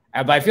cool.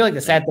 But I feel like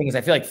the sad thing is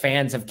I feel like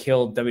fans have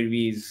killed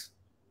WWE's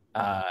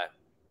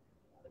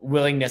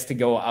willingness to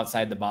go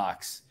outside the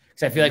box.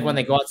 Because I feel like when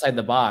they go outside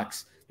the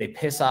box, they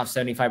piss off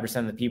 75%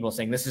 of the people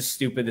saying, this is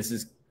stupid, this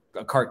is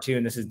a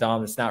cartoon, this is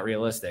dumb, it's not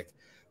realistic.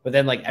 But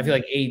then like I feel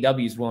like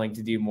AEW is willing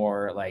to do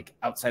more like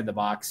outside the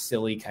box,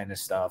 silly kind of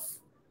stuff.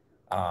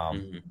 I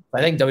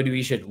think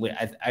WWE should,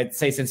 I'd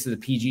say, since it's the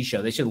PG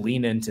show, they should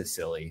lean into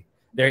silly.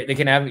 They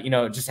can have,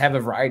 just have a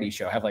variety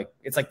show. Have like,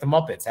 it's like the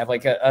Muppets, have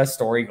like a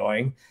story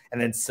going and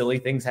then silly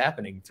things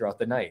happening throughout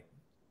the night.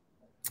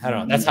 I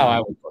don't know. That's how I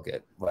would look at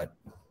it. But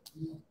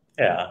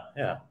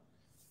yeah.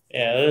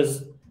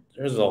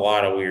 There's a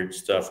lot of weird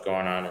stuff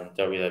going on in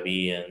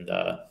WWE,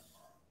 and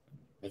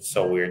it's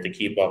so weird to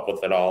keep up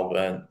with it all.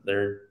 But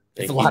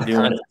they keep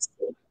doing it.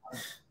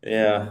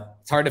 Yeah,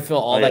 it's hard to fill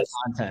all that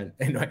content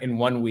in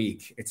 1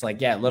 week. It's like,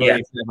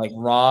 literally like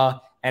Raw,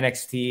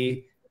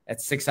 NXT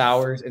at 6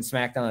 hours, and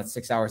SmackDown at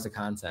 6 hours of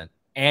content,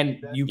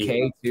 and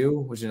UK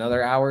too, which is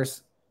another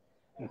hours.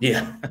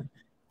 Yeah,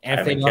 and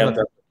if they love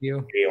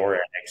you or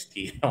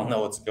NXT, I don't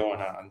know what's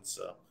going on.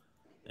 So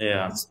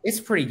yeah,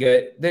 it's pretty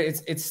good.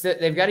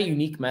 They've got a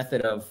unique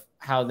method of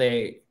how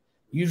they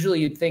usually,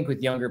 you'd think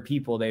with younger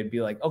people they'd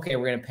be like, okay,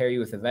 we're going to pair you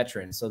with a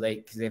veteran, so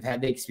because they've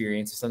had the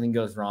experience. If something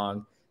goes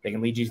wrong, they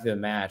can lead you to the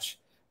match.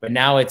 But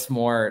now it's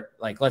more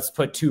like, let's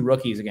put two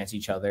rookies against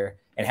each other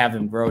and have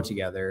them grow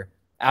together.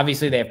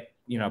 Obviously, they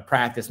have,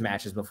 practice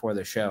matches before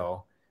the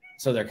show,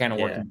 so they're kind of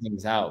working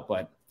things out.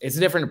 But it's a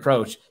different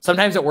approach.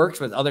 Sometimes it works,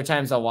 but other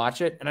times I'll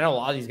watch it. And I know a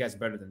lot of these guys are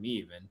better than me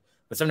even.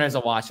 But sometimes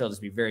I'll watch it, it'll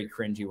just be very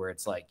cringy, where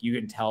it's like, you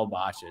can tell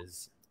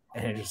botches.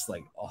 And it's just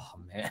like, oh,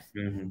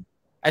 man.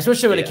 I just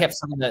wish they would have kept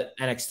some of the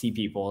NXT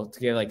people to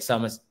get like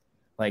some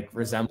like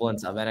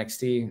resemblance of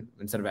NXT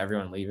instead of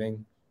everyone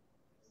leaving.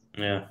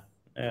 Yeah,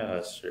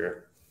 that's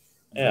true.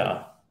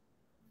 Yeah.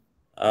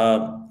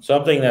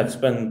 Something that's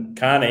been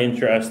kind of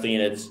interesting.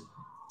 It's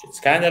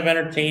kind of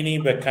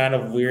entertaining, but kind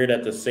of weird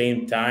at the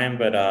same time.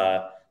 But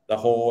the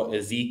whole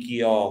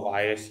Ezekiel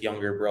Elias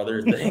younger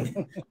brother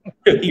thing.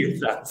 Your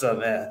thoughts on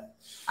that?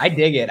 I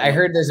dig it. I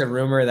heard there's a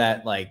rumor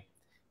that like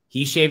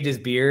he shaved his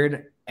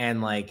beard,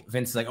 and like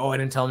Vince is like, oh, I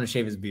didn't tell him to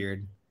shave his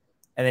beard.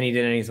 And then he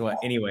did it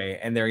anyway.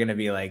 And they're going to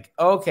be like,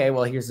 okay,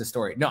 well, here's the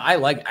story. No,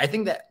 I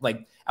think that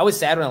like, I was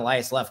sad when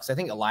Elias left, because I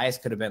think Elias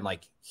could have been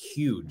like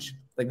huge.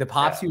 Like the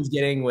pops he was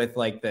getting with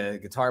like the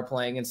guitar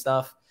playing and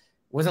stuff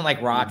wasn't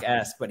like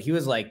rock-esque, but he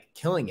was like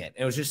killing it.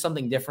 It was just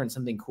something different,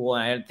 something cool.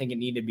 And I didn't think it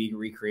needed to be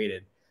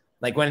recreated.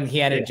 Like when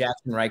he added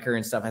Jackson Riker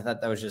and stuff, I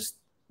thought that was just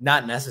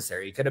not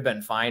necessary. He could have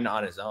been fine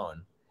on his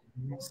own.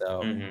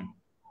 So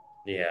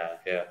yeah,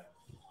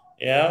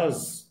 I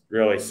was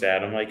really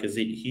sad. I'm like,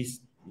 he's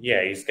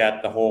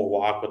got the whole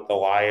walk with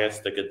Elias,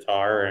 the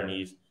guitar, and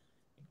he's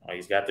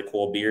he's got the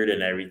cool beard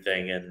and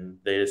everything, and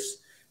they just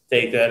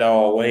take that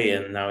all away,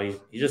 and now he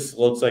just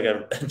looks like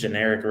a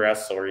generic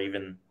wrestler,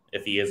 even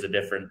if he is a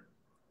different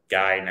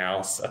guy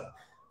now. So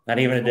not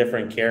even a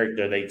different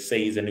character. They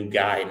say he's a new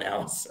guy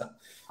now. So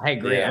I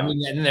agree. yeah. I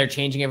mean, and they're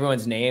changing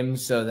everyone's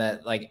names so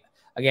that, like,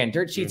 again,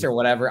 dirt sheets or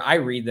whatever. I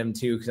read them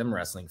too because I'm a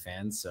wrestling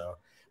fan. So,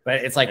 but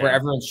it's like where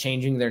everyone's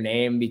changing their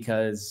name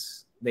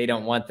because they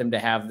don't want them to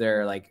have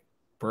their like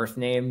birth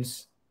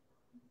names.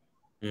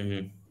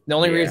 The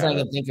only reason I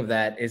can think of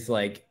that is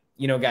like,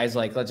 you know, guys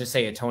like, let's just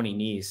say a Tony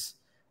Nese.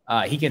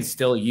 He can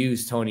still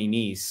use Tony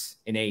Nese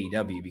in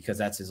AEW because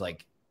that's his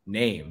like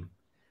name.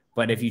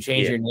 But if you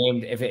change your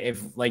name,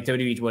 if like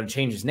WWE would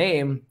change his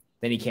name,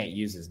 then he can't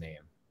use his name.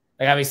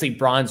 Like obviously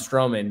Braun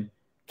Strowman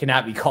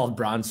cannot be called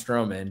Braun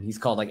Strowman. He's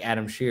called like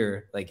Adam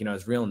Shearer, like, you know,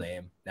 his real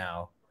name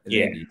now.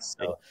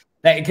 So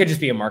that it could just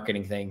be a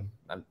marketing thing,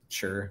 I'm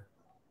sure.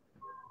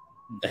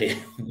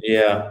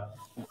 Yeah.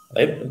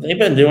 They've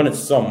been doing it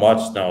so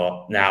much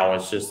now.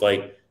 It's just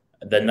like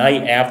the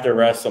night after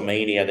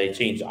WrestleMania, they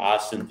changed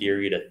Austin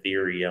Theory to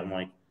Theory. I'm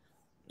like,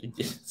 it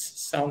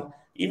just sound,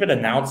 even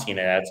announcing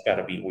it, that's got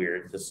to be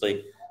weird. Just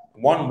like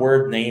one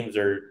word names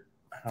are,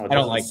 I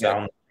don't like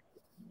sound.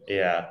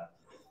 Yeah.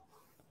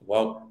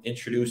 Well,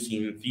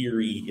 introducing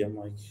Theory, I'm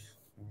like,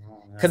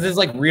 because his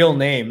like real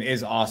name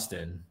is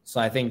Austin, so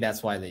I think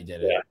that's why they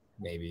did it.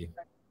 Maybe.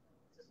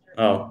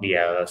 Oh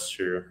yeah, that's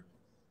true.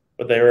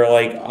 But they were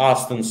like,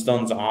 Austin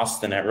stuns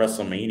Austin at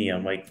WrestleMania.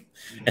 I'm like,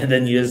 and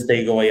then you just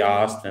take away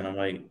Austin. I'm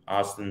like,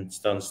 Austin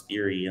stuns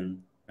Theory,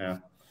 and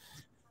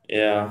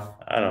yeah,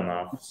 I don't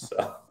know.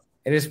 So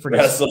it is pretty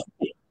wrestling.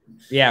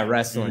 Yeah,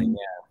 wrestling.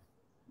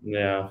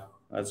 Yeah,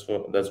 that's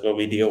what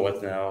we deal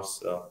with now.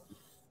 So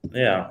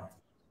yeah.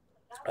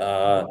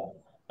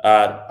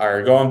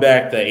 Are going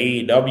back to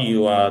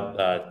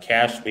AEW.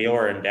 Cash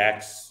Baylor and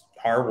Dax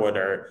Harwood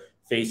are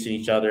facing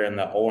each other in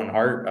the Owen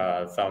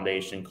Hart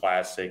Foundation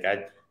Classic.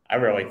 I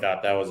really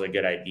thought that was a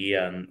good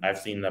idea, and I've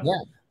seen the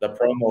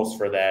promos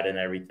for that and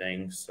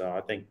everything. So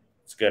I think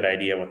it's a good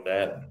idea with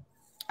that.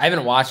 I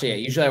haven't watched it yet.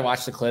 Usually I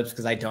watch the clips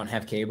because I don't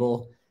have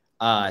cable.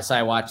 So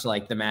I watch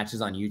like the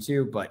matches on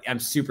YouTube, but I'm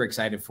super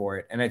excited for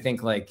it. And I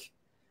think like,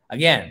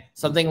 again,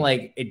 something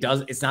like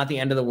it's not the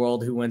end of the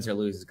world who wins or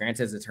loses.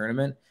 Granted, it's a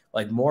tournament,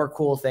 like more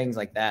cool things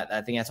like that.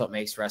 I think that's what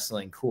makes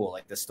wrestling cool.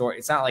 Like the story,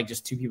 it's not like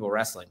just two people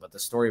wrestling, but the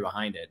story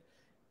behind it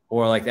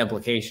or like the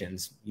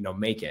implications, you know,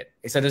 make it.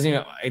 So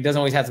it doesn't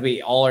always have to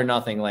be all or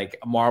nothing like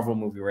a Marvel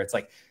movie where it's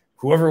like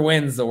whoever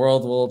wins, the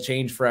world will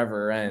change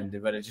forever end.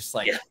 But it's just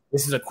like,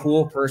 this is a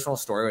cool personal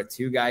story with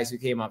two guys who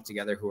came up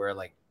together who are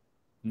like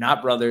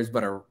not brothers,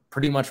 but are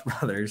pretty much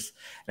brothers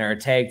and are a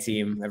tag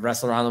team. They've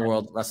wrestled around the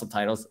world, wrestled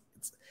titles.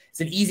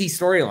 It's an easy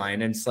storyline.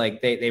 And it's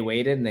like they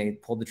waited and they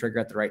pulled the trigger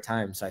at the right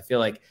time. So I feel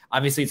like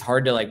obviously it's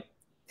hard to like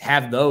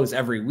have those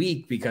every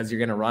week because you're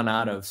going to run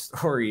out of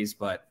stories,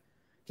 but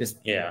just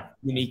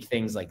unique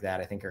things like that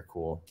I think are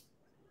cool.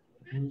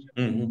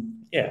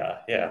 Yeah.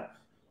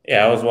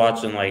 I was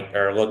watching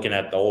or looking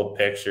at the old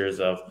pictures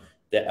of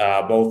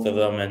both of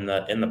them in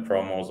the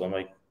promos. I'm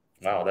like,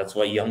 wow, that's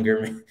what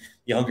younger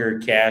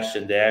Cash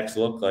and Dax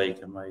look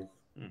like. I'm like,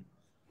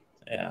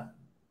 yeah.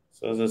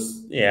 So it's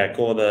just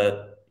cool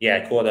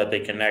that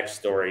they connect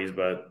stories,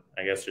 but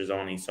I guess there's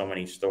only so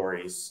many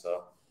stories.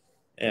 So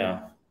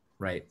yeah.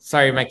 Right.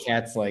 Sorry, my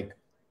cat's like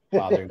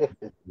bothering me.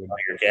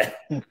 Your cat.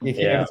 You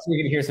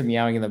can hear some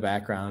meowing in the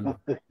background.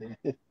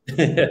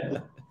 Yeah.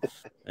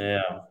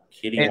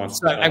 Kitty wants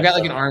so I've got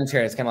like an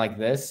armchair. It's kind of like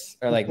this,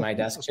 or like my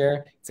desk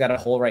chair. It's got a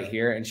hole right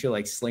here, and she'll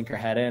like slink her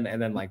head in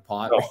and then like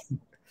paw it.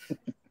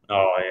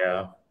 Oh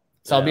yeah.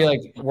 So I'll be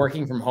like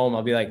working from home.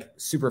 I'll be like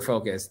super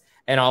focused,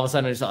 and all of a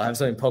sudden I'll have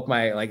something poke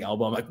my like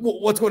elbow. I'm like,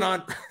 what's going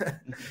on?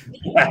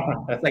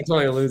 Like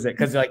totally lose it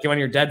because like when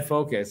you're dead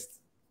focused.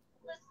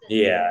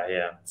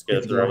 Yeah. It's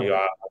gonna throw you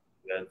off.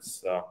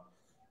 So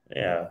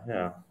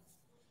yeah.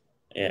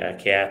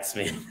 Cats,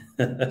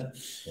 man.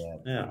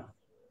 Yeah.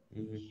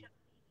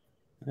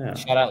 Yeah.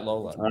 Shout out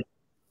Lola.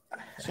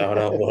 Shout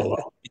out Lola.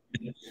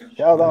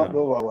 Shout out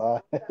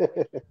Lola.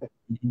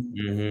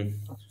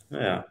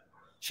 Yeah.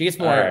 She gets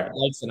more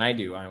likes than I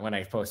do when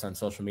I post on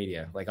social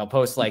media. Like I'll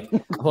post like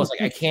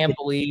I can't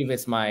believe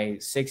it's my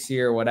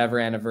 6-year whatever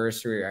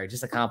anniversary, or I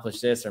just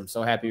accomplished this, or I'm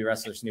so happy to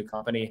wrestle this new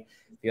company.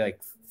 Be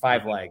like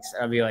 5 likes.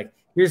 I'll be like,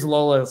 here's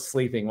Lola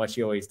sleeping, what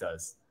she always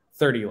does.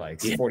 30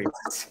 likes, 40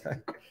 likes.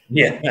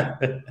 Yeah.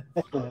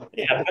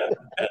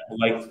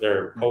 Like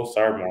their posts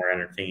are more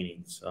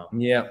entertaining. So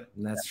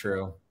that's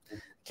true.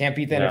 Can't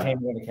beat the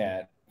entertainment of a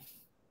cat.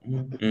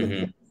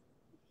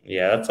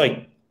 Yeah, that's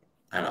like,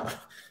 I don't know.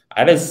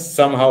 I just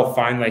somehow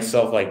find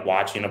myself like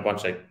watching a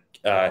bunch of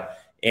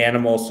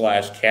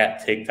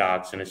animal/cat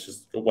TikToks, and it's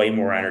just way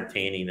more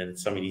entertaining than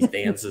some of these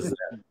dances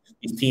that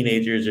these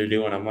teenagers are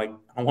doing. I'm like,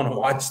 I want to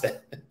watch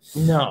that.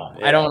 No,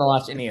 I don't want to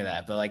watch any of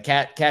that. But like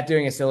cat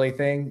doing a silly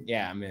thing,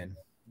 I'm in.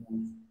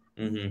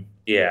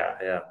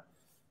 Yeah.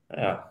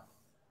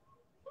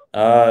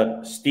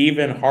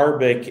 Stephen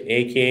Harbick,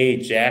 aka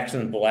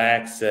Jackson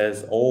Black,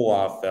 says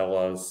Olaf,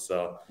 fellas.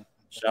 So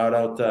Shout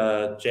out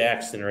to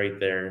Jackson right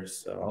there.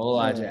 So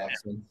Hola,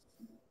 Jackson.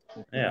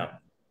 Yeah.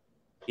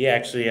 He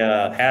actually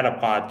had a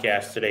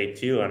podcast today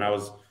too, and I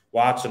was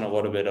watching a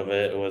little bit of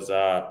it. It was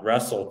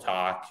Wrestle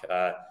Talk.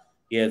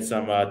 He had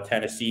some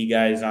Tennessee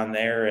guys on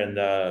there and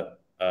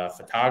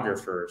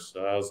photographers.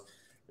 So that was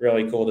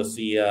really cool to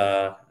see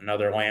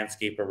another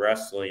landscape of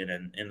wrestling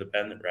and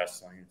independent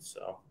wrestling.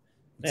 So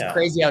it's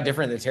crazy how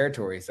different the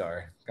territories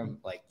are,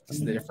 like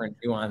just the different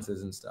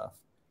nuances and stuff.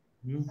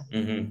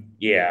 Mm-hmm.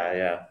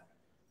 Yeah.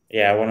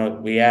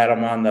 We had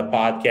him on the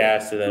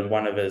podcast, and then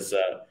one of his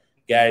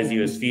guys he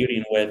was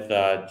feuding with,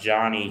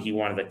 Johnny, he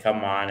wanted to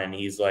come on, and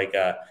he's like,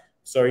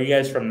 so are you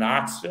guys from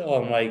Knoxville?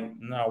 I'm like,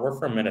 no, we're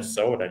from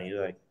Minnesota. And he's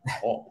like,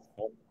 oh.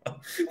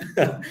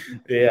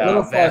 Yeah. A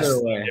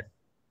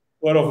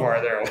little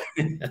farther away.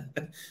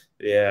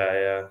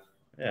 Yeah.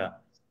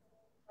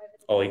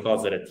 Oh, he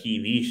calls it a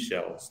TV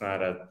show. It's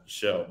not a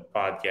show,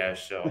 podcast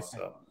show.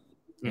 So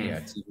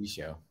yeah, TV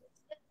show.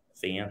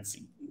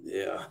 Fancy.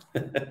 Yeah.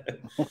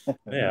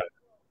 Yeah.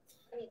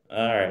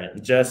 All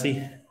right,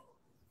 Jesse.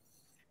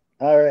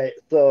 All right.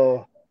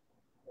 So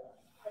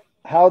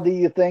how do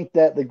you think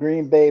that the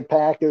Green Bay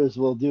Packers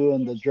will do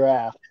in the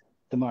draft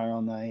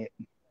tomorrow night?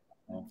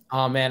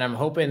 Oh, man, I'm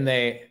hoping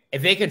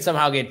if they could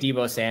somehow get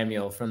Deebo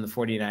Samuel from the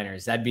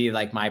 49ers, that'd be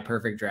like my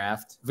perfect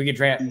draft. If we could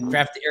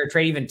draft or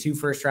trade even 2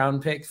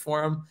 first-round picks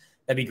for him,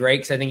 that'd be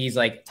great because I think he's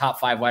like top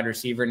 5 wide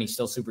receiver and he's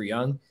still super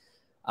young.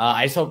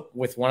 I just hope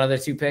with one of the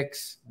 2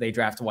 picks, they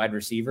draft a wide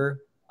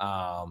receiver.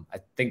 I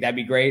think that'd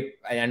be great.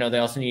 I know they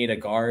also need a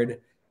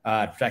guard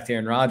to protect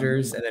Aaron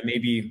Rodgers and then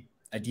maybe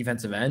a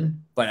defensive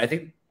end. But I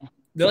think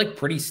they're like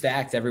pretty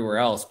stacked everywhere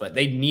else, but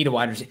they need a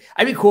wide receiver.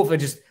 I'd be cool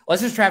if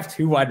let's just draft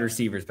 2 wide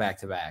receivers back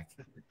to back.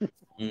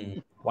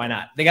 Why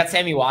not? They got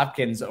Sammy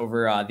Watkins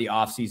over the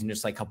offseason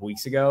just like a couple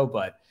weeks ago,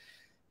 but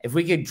if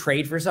we could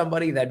trade for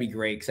somebody, that'd be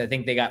great because I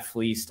think they got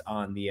fleeced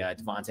on the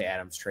Devontae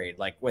Adams trade.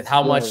 Like with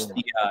how much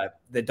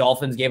the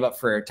Dolphins gave up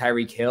for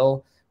Tyreek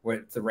Hill,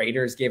 what the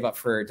Raiders gave up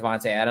for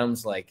Devontae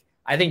Adams. Like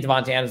I think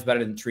Devontae Adams is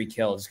better than Tyreek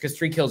Hill just because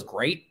Tyreek Hill's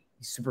great.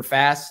 He's super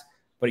fast,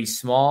 but he's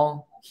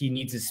small. He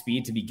needs his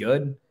speed to be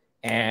good,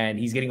 and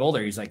he's getting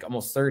older. He's like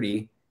almost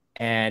 30,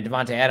 and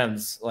Devontae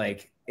Adams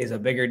like is a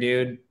bigger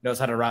dude, knows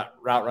how to route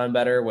run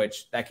better,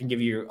 which that can give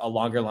you a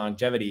longer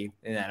longevity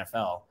in the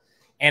NFL.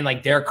 And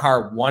like Derek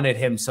Carr wanted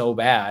him so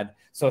bad.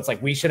 So it's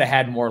like we should have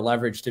had more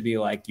leverage to be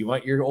like, you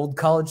want your old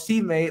college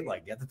teammate,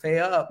 like you have to pay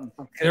up.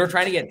 And they were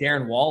trying to get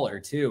Darren Waller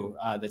too,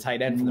 the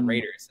tight end for the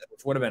Raiders,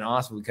 which would have been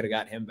awesome. We could have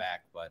got him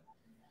back, but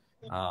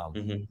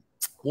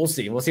we'll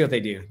see. We'll see what they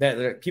do.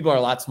 People are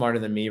a lot smarter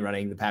than me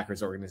running the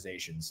Packers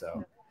organization.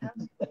 So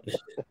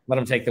let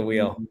them take the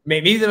wheel.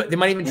 Maybe they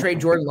might even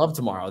trade Jordan Love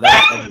tomorrow.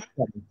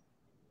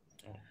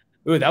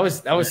 Ooh, that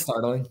was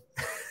startling.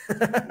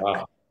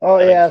 Wow. Oh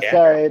yeah,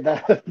 sorry.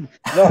 That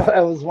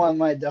was one of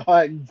my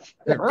dogs.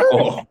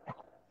 Oh.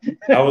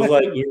 I was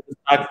like, you were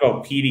talking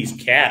about Petey's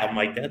cat. I'm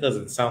like, that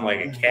doesn't sound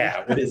like a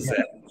cat. What is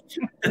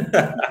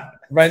that?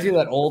 Reminds you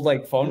of that old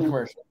like phone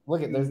commercial.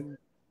 Look at this.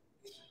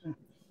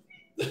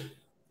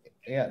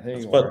 Yeah, there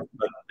you go.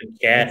 The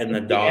cat and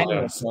the dog.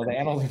 The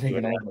animals are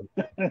taking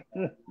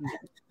over.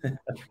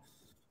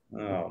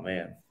 Oh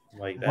man,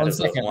 like that. One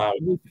second.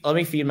 Let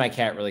me feed my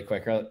cat really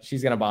quick.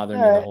 She's gonna bother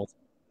me the whole time.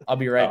 I'll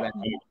be right back.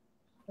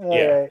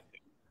 Yeah. Right.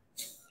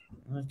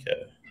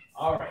 Okay.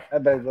 All right. I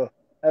better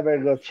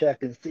go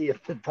check and see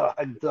if the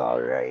dog's all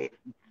right.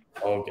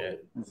 Okay.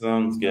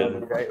 Sounds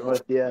good. Right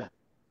with you.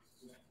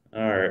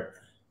 All right.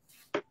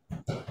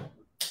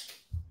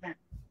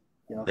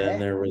 Okay? Then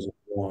there was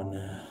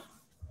one.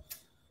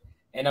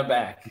 And I'm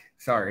back.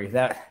 Sorry.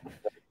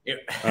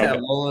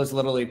 Lola's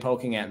literally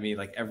poking at me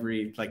like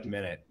every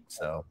minute.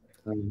 So.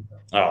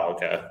 Oh,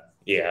 okay.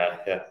 Yeah.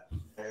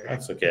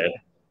 That's okay.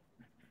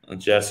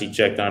 Jesse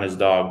checked on his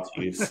dog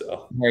too.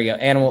 So there you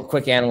go.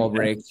 Quick animal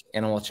break.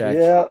 Animal check.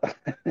 Yeah.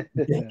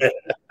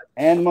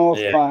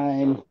 Animal's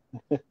fine.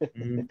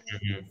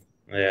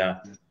 Yeah.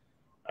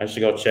 I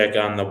should go check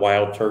on the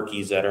wild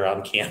turkeys that are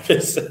on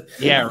campus.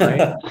 Yeah,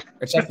 right.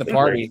 Or check the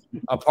party.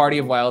 A party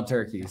of wild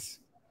turkeys.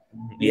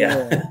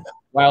 Yeah.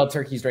 Wild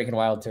turkeys drinking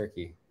wild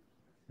turkey.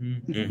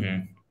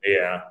 Mm-hmm.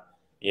 Yeah.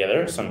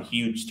 There are some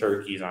huge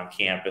turkeys on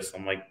campus.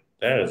 I'm like,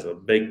 that is a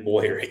big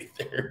boy right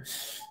there.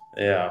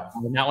 Yeah. I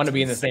would not want to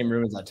be in the same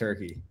room as that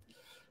turkey.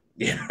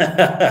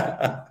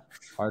 Yeah.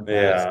 Hard.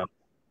 Yeah.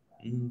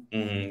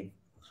 Mm-hmm.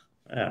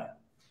 Yeah.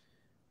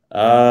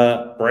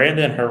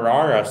 Brandon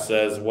Herrera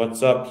says,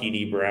 "What's up,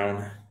 Petey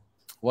Brown?"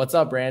 What's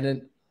up,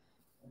 Brandon?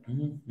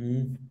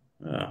 Mm-hmm.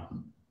 Yeah.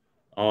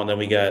 Oh, and then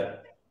we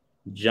got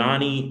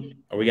Johnny.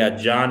 We got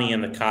Johnny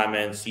in the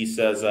comments. He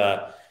says,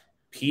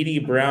 "Petey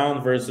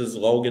Brown versus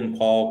Logan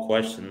Paul?" ?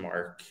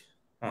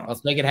 Huh.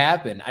 Let's make it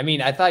happen. I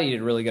mean, I thought he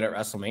did really good at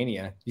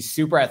WrestleMania. He's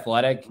super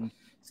athletic.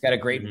 He's got a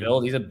great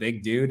build. He's a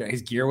big dude.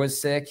 His gear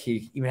was sick.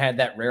 He even had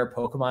that rare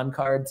Pokemon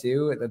card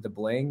too, the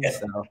bling.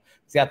 So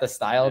he's got the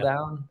style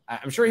down.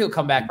 I'm sure he'll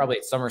come back probably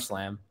at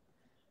SummerSlam.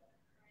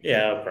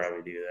 Yeah, I'll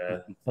probably do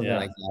that. Something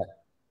like that.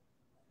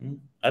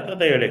 I thought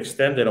they would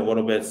extend it a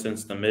little bit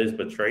since The Miz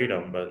betrayed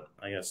him, but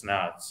I guess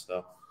not.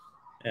 So,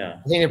 yeah.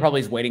 I think they're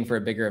probably just waiting for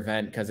a bigger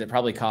event because it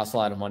probably costs a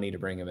lot of money to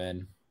bring him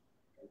in.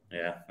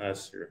 Yeah,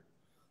 that's true.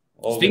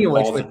 Speaking of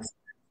which, with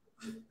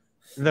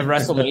the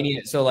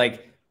WrestleMania, so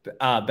like,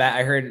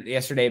 I heard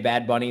yesterday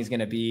Bad Bunny is going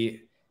to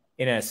be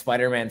in a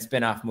Spider-Man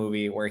spinoff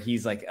movie where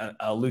he's like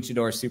a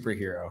luchador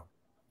superhero.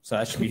 So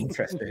that should be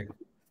interesting.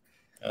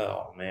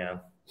 Oh man,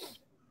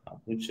 a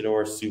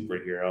luchador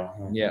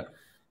superhero. Yeah,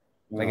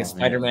 like a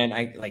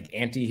Spider-Man like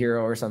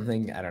anti-hero or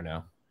something. I don't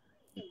know.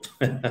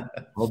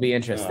 Will be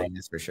interesting,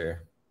 that's for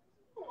sure.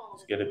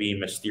 It's gonna be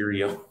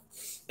Mysterio.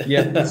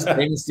 Yeah, it's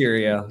Rey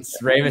Mysterio.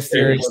 It's Rey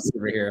Mysterio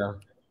superhero.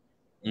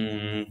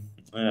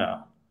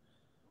 Yeah.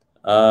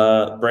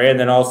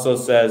 Brandon also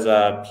says,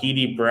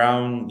 Petey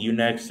Brown, you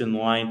next in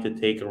line to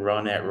take a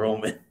run at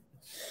Roman.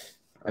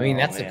 I mean,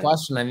 that's the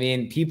question. I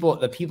mean,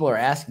 the people are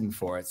asking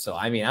for it. So,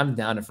 I mean, I'm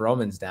down if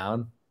Roman's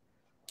down.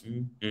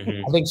 I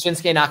think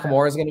Shinsuke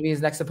Nakamura is going to be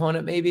his next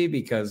opponent, maybe,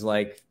 because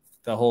like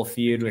the whole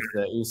feud with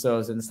the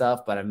Usos and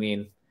stuff. But I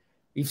mean,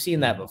 we've seen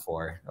that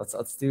before.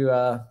 Let's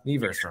do me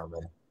versus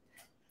Roman.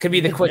 Could be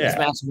the quickest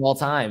match of all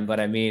time, but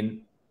I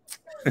mean,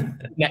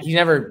 you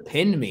never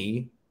pinned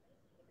me.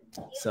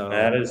 So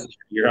that is,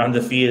 you're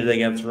undefeated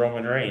against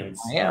Roman Reigns.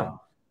 I am.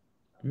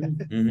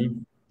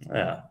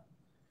 Yeah.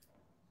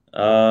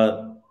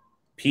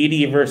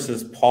 Petey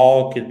versus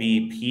Paul could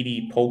be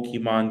Petey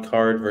Pokemon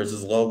card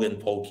versus Logan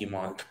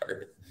Pokemon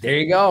card. There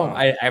you go.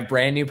 I have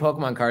brand new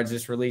Pokemon cards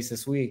just released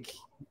this week.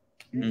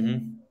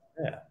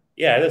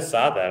 Yeah, I just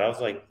saw that. I was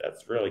like,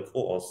 that's really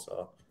cool.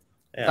 So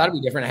I thought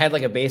it'd be different. I had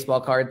like a baseball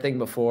card thing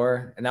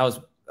before, and I was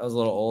a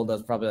little old. I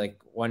was probably like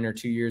 1 or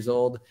 2 years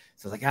old.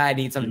 So I was like, I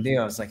need something new.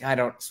 I was like, I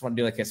don't just want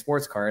to do like a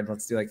sports card.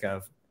 Let's do like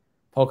a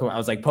Pokemon. I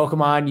was like,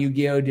 Pokemon,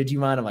 Yu-Gi-Oh,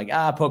 Digimon. I'm like,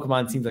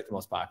 Pokemon seems like the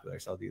most popular,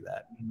 so I'll do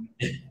that.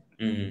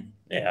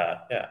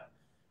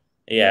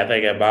 Yeah, I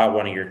think I bought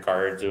one of your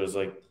cards. It was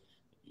like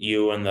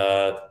you and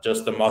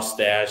just the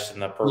mustache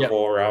and the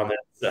purple around it.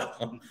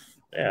 So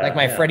like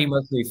my Freddie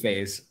Mercury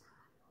phase.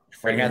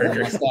 I got the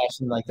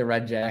mustache and like the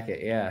red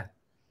jacket. Yeah.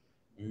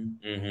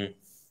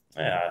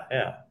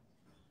 Yeah.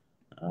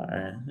 All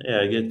right.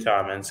 Yeah, good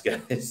comments,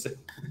 guys.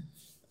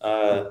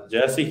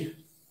 Jesse?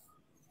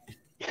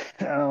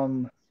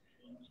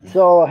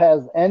 So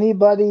has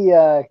anybody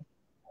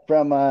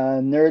from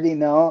Nerdy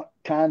Now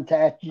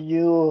contacted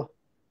you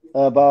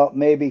about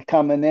maybe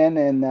coming in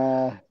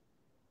and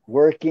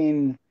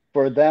working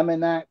for them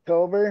in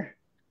October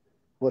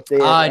with the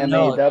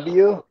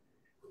MAW?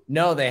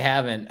 No, they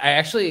haven't. I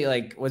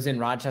actually was in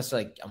Rochester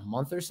like a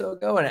month or so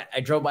ago, and I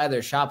drove by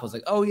their shop. I was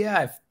like, oh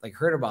yeah, I've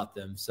heard about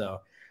them.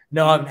 So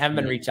no, I haven't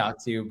been reached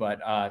out to,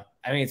 but I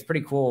mean, it's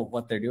pretty cool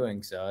what they're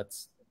doing. So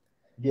it's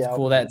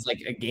cool that it's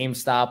like a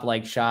GameStop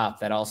like shop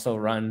that also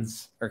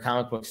runs, or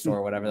comic book store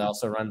or whatever, that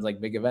also runs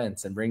like big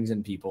events and brings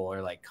in people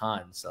or like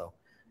cons. So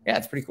yeah,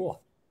 it's pretty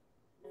cool.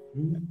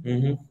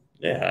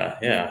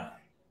 Yeah.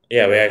 We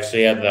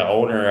actually had the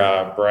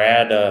owner,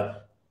 Brad.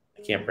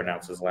 I can't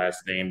pronounce his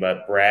last name,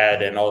 but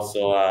Brad, and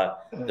also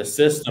the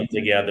System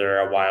together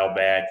a while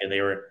back, and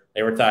they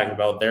were talking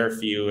about their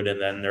feud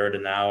and then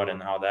Nerding Out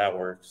and how that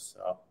works.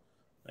 So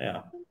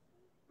yeah,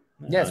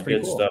 it's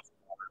pretty cool stuff.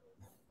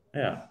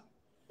 Yeah,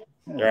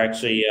 they're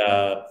actually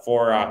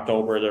for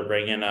October. They're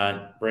bringing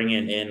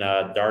in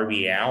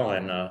Darby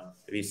Allin. Have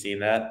you seen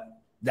that?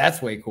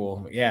 That's way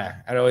cool. Yeah,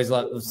 I'd always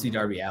love to see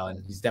Darby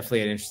Allin. He's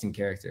definitely an interesting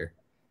character.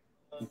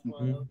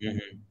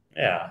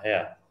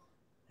 Yeah.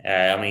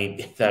 I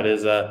mean, that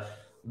is a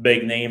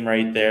big name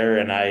right there.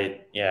 And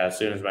as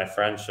soon as my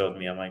friend showed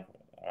me, I'm like,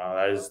 wow,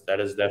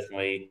 that is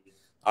definitely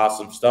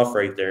awesome stuff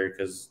right there.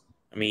 Because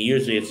I mean,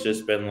 usually it's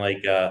just been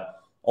like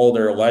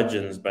older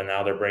legends, but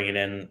now they're bringing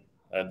in,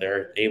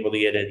 they're able to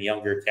get in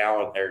younger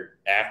talent, or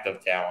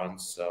active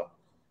talents. So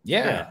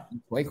yeah.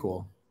 Way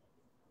cool.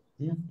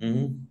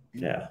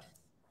 Yeah.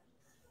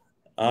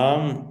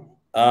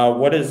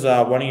 What is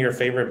one of your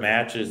favorite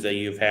matches that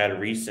you've had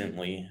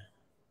recently?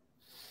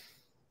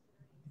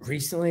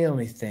 Recently, let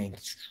me think.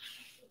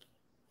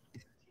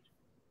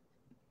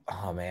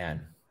 Oh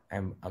man,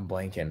 I'm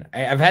blanking.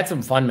 I've had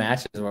some fun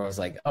matches where I was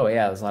like, oh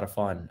yeah, it was a lot of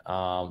fun.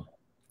 I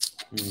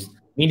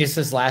mean, just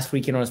this last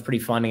weekend was pretty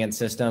fun against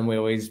System. We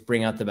always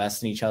bring out the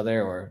best in each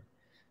other, or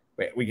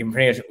we can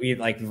pretty much, we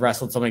like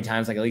wrestled so many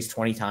times, like at least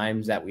 20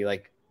 times, that we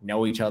like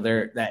know each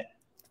other, that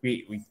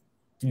we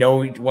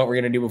know what we're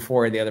gonna do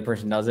before the other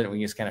person does it. And we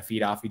just kind of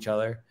feed off each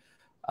other.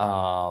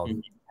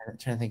 I'm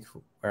trying to think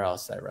where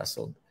else I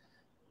wrestled.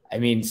 I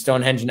mean,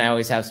 Stonehenge and I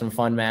always have some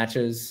fun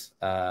matches.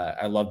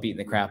 I love beating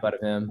the crap out of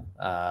him.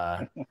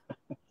 I'm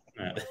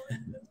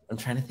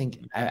trying to think.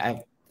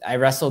 I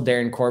wrestled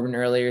Darren Corbin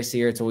earlier this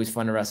year. It's always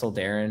fun to wrestle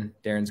Darren.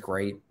 Darren's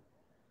great.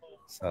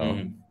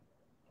 So,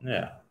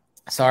 yeah.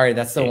 Sorry,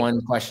 that's the one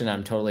question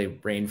I'm totally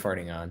brain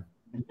farting on.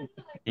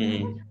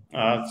 Oh,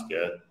 that's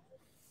good.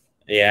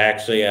 Yeah,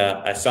 actually,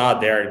 I saw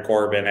Darren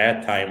Corbin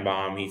at Time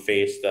Bomb. He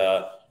faced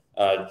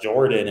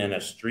Jordan in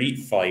a street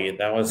fight.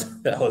 That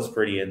was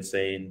pretty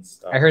insane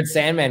stuff. I heard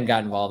Sandman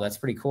got involved. That's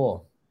pretty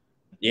cool.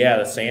 yeah,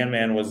 the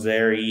Sandman was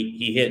there.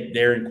 He hit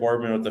Darren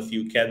Corbin with a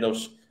few kendo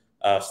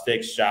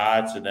stick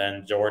shots, and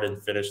then Jordan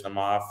finished them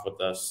off with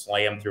a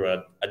slam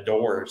through a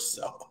door.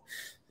 So,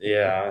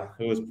 yeah,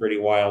 it was pretty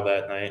wild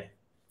that night.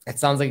 It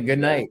sounds like a good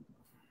night.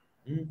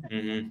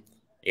 Mm-hmm.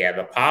 Yeah,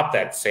 the pop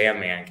that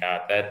Sandman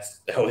got, that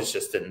was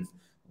just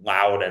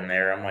loud in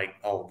there. I'm like,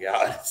 oh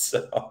god.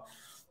 So,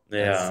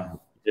 yeah,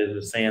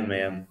 the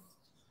Sandman.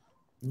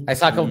 I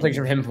saw a couple pictures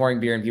of him pouring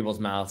beer in people's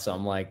mouths, so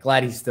I'm like,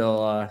 glad he's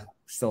still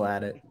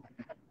at it.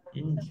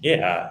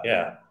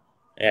 Yeah.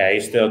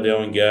 He's still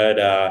doing good.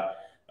 I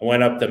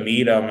went up to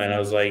meet him, and I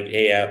was like,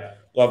 hey,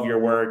 love your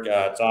work.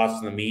 It's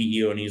awesome to meet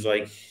you. And he's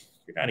like,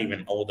 you're not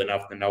even old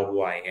enough to know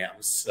who I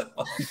am. So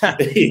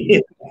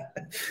he's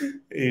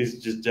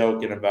just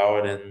joking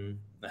about it, and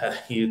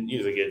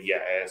he's a good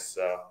guy.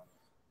 So,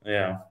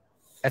 yeah.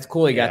 That's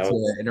cool. You got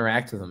to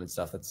interact with him and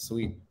stuff. That's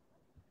sweet.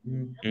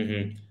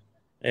 Mm-hmm.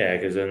 Yeah,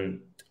 because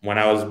when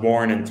I was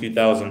born in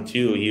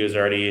 2002, he was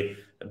already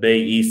a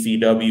big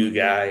ECW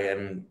guy,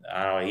 and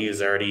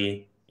he's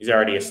already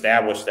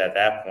established at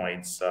that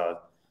point. So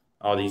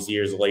all these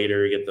years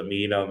later, you get to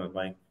meet him, and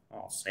like,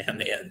 oh,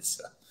 Sandman.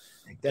 So,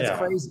 that's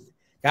crazy.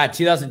 God,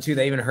 2002,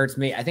 that even hurts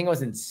me. I think I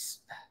was in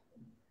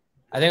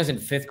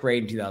 5th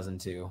grade in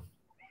 2002.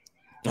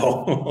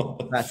 Oh,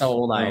 that's how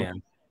old I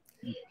am.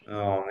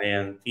 Oh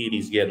man,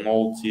 Petey's getting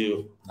old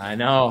too. I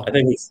know. I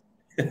think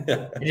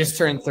I just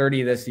turned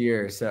 30 this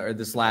year, or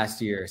this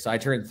last year. So I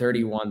turned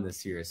 31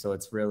 this year. So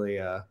it's really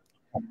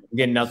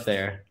getting up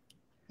there.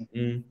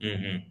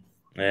 Mm-hmm.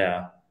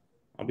 Yeah,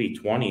 I'll be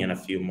 20 in a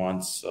few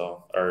months,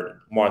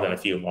 or more than a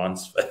few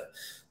months. But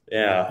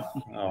yeah,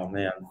 oh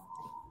man,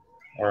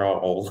 we're all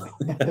old.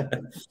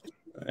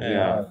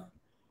 Yeah,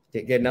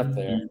 getting up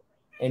there.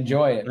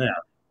 Enjoy it. Yeah.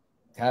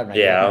 God, man.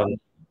 Yeah.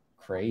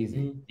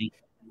 Crazy.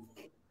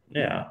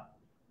 Yeah.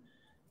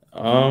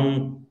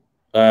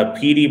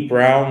 Petey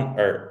Brown,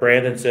 or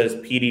Brandon says,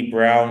 Petey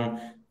Brown,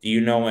 do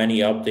you know any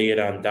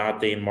update on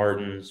Dante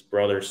Martin's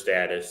brother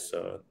status,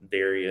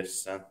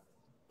 Darius?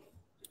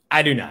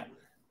 I do not.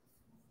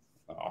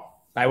 Oh,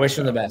 I wish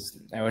him the best.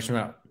 I wish him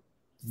a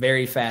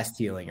very fast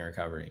healing and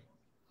recovery.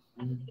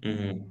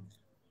 Mm-hmm.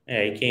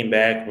 Yeah, he came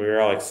back. We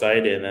were all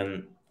excited,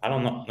 and I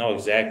don't know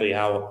exactly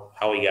how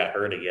he got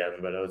hurt again,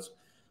 but it was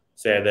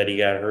sad that he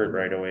got hurt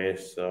right away.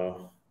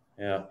 So,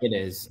 yeah. It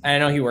is. I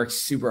know he works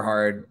super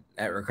hard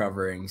at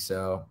recovering,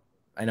 so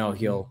I know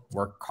he'll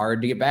work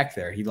hard to get back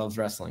there. He loves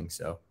wrestling,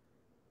 so.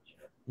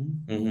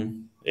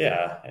 Mm-hmm.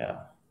 Yeah,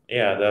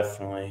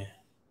 definitely.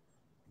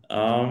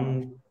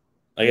 I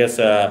guess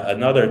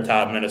another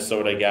top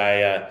Minnesota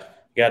guy,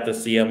 got to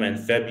see him in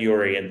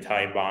February in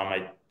Time Bomb.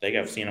 I think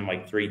I've seen him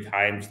like 3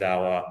 times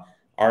now.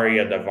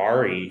 Arya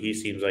Davari, he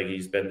seems like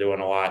he's been doing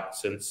a lot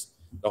since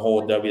the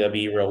whole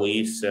WWE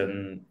release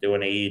and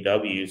doing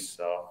AEW.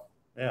 So,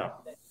 yeah.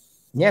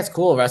 Yeah, it's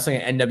cool. Wrestling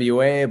at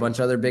NWA, a bunch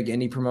of other big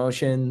indie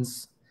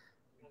promotions.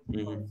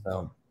 Mm-hmm.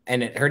 So,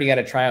 and it heard he got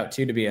a tryout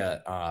too to be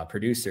a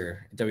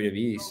producer at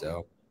WWE.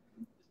 So,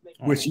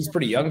 which he's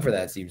pretty young for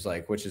that, seems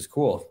like, which is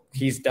cool.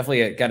 He's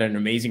definitely got an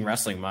amazing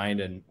wrestling mind,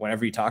 and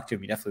whenever you talk to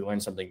him, you definitely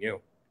learn something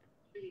new.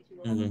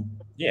 Mm-hmm.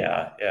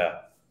 Yeah.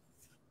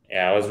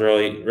 It was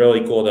really,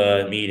 really cool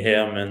to meet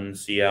him and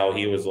see how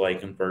he was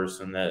like in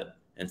person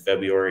in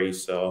February.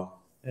 So,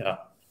 yeah.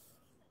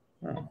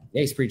 Yeah,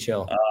 he's pretty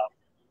chill.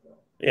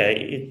 Yeah,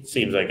 he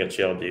seems like a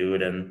chill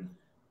dude, and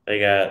I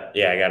got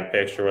a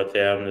picture with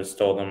him. Just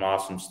told him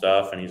awesome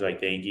stuff, and he's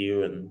like, "Thank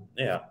you," and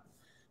yeah.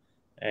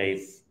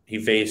 He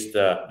faced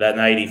that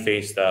night. He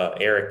faced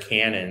Eric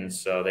Cannon,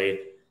 so they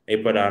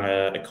put on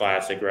a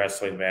classic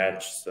wrestling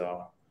match.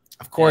 So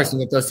of course, you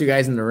get those two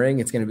guys in the ring,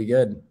 it's going to be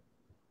good.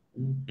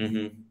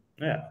 Mm-hmm.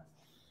 Yeah.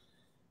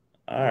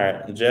 All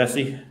right,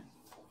 Jesse.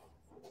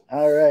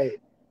 All right.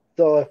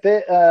 So if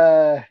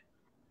it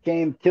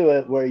came to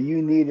it where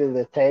you needed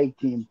a tag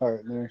team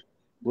partner,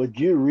 would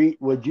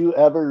you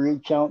ever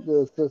reach out to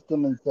the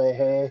system and say,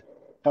 "Hey,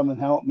 come and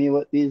help me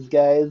with these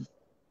guys"?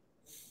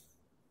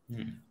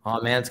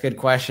 Oh man, it's a good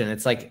question.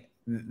 It's like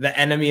the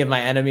enemy of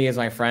my enemy is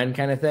my friend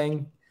kind of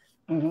thing.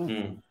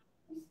 Mm-hmm.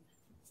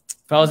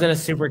 If I was in a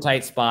super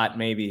tight spot,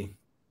 maybe.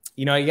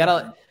 You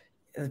gotta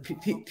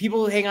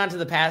people hang on to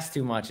the past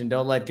too much and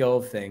don't let go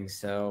of things.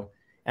 So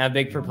I'm a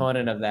big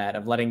proponent of that,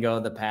 of letting go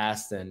of the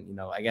past. And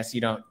I guess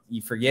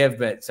you forgive,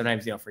 but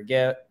sometimes you don't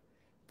forget.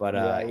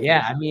 But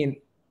yeah, I mean,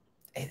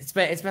 it's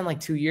been like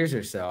 2 years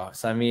or so.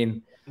 So I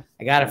mean,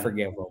 I gotta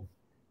forgive them.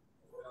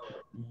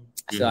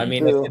 So, I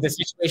mean, if the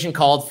situation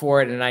called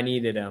for it and I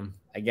needed him,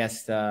 I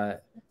guess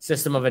the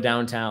System of a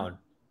Downtown.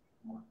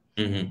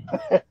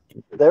 Mm-hmm.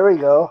 There we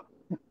go.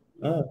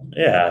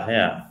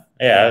 Yeah,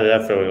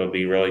 definitely would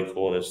be really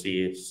cool to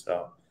see.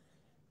 So,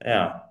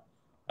 yeah.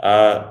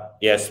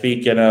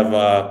 Speaking of,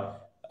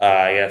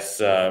 I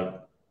guess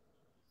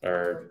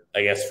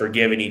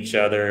forgiving each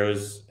other,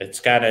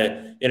 it's kind of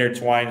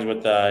intertwines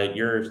with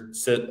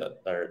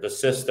the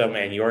system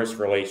and yours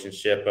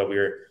relationship. But we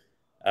were,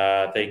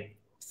 I think,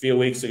 a few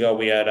weeks ago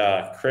we had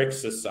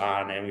Crixus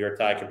on, and we were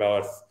talking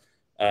about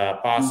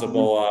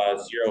possible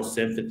Zero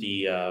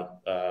Sympathy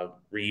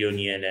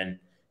reunion, and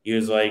he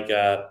was like,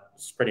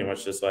 it's pretty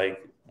much just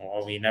like,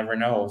 well, we never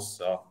know.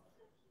 So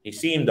he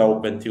seemed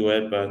open to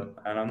it, but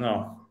I don't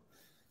know.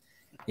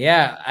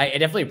 Yeah, I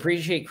definitely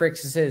appreciate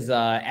Crixus's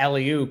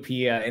alley-oop.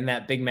 He in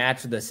that big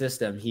match with the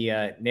System, he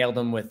nailed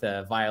him with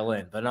a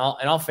violin. But in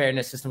all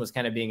fairness, System was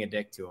kind of being a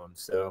dick to him.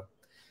 So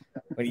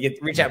when you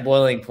reach that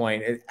boiling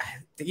point,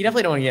 you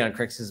definitely don't want to get on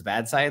Crixus's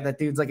bad side. That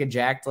dude's like a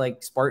jacked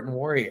like Spartan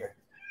warrior.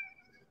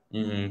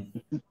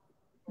 Mm-hmm.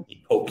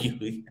 He poke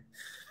you.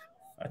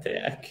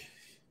 Attack.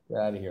 Get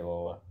out of here,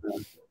 Lola.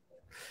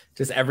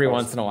 Just every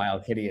once in a while,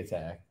 kitty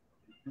attack.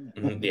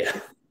 Yeah.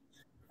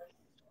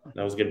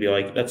 That was gonna be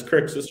like, that's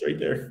Crixus right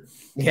there.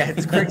 Yeah,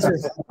 it's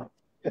Crixus.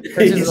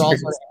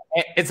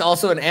 It's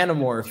also an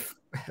anamorph.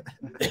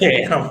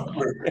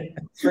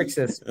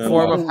 Crixus,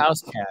 form of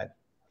house cat.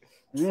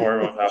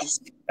 Form of house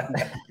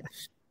cat.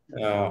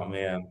 Oh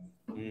man.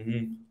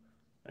 Mm-hmm.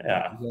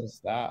 Yeah. You gotta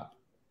stop.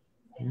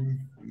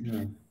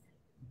 Mm-hmm.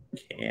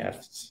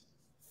 Cats.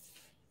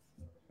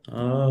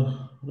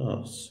 What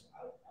else?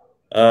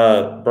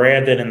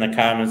 Brandon in the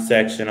comment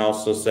section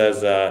also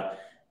says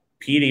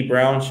Petey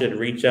Brown should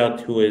reach out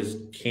to his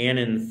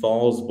Cannon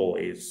Falls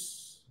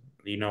boys.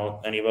 Do you know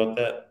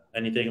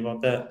anything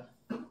about that?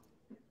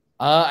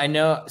 I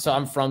know. So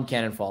I'm from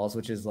Cannon Falls,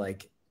 which is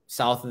like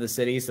south of the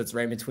city. So it's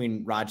right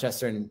between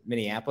Rochester and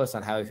Minneapolis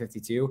on Highway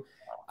 52.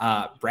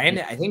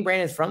 Brandon, I think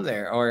Brandon's from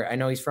there, or I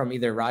know he's from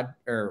either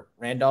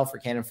Randolph or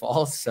Cannon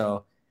Falls.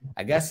 So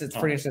I guess it's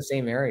pretty much the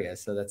same area.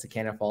 So that's the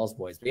Cannon Falls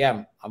boys. But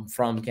yeah, I'm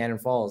from Cannon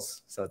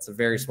Falls. So it's a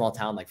very small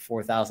town, like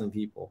 4,000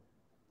 people.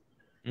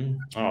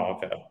 Oh,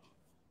 okay.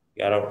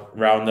 Gotta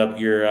round up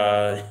your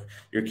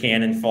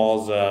Cannon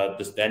Falls,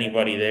 just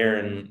anybody there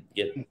and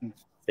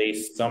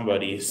face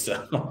somebody.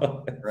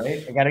 So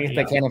right, I gotta get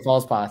the Cannon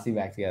Falls posse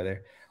back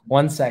together.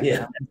 1 second, yeah.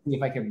 Let's see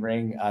if I can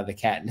bring the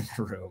cat into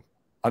the room.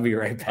 I'll be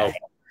right back.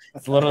 Oh.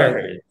 It's a little.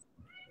 Right.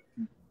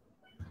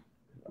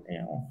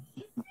 Oh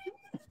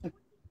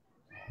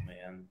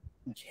man,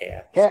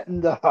 cat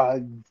and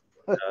dog.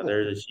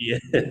 There she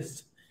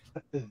is.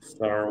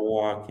 Start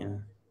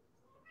walking.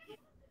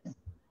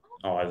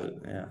 Oh, is it?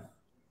 Yeah.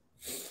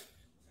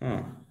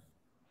 Huh.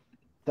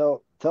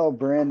 Tell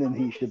Brandon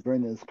he should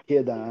bring his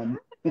kid on.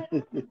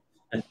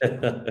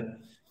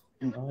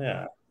 Oh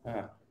yeah.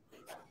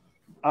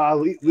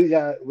 We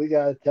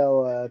gotta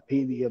tell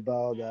Petey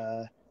about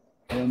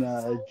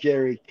when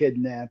Jerry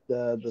kidnapped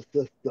the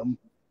System.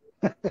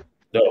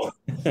 No.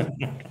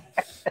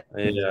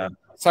 Yeah.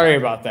 Sorry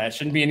about that.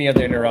 Shouldn't be any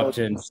other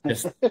interruptions.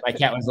 Just my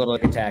cat was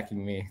literally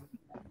attacking me.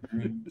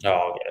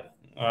 Oh yeah.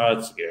 Oh,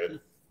 that's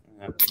good.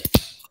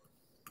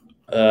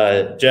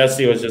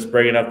 Jesse was just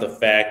bringing up the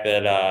fact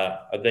that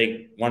I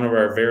think one of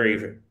our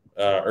very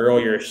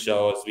earlier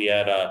shows we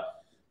had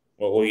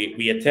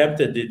we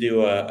attempted to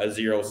do a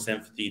Zero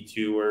Sympathy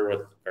tour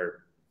with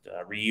our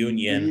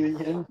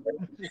reunion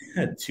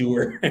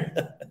tour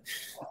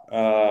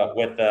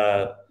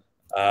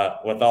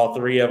with all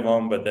three of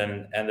them, but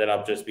then ended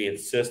up just being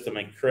System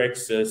and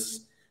Crixus.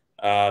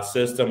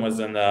 System was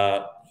in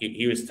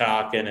he was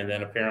talking, and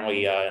then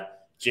apparently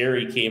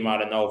Jerry came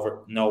out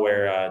of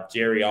nowhere,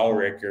 Jerry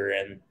Ulricher,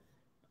 and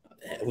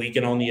we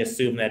can only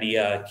assume that he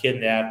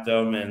kidnapped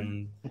them,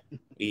 and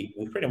we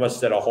pretty much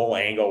did a whole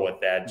angle with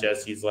that.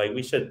 Jesse's like,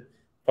 we should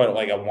put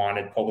like a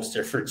wanted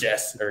poster for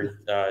Jess or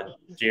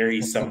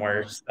Jerry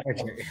somewhere. So,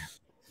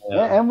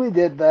 yeah, and we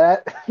did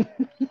that. And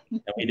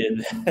we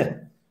did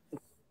that.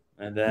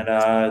 And then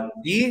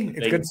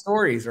it's good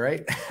stories,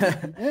 right?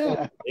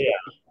 Yeah.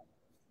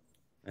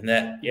 And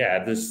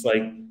this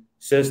like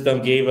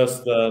System gave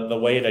us the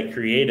way to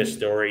create a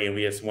story, and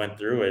we just went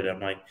through it. I'm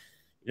like,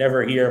 you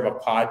never hear of a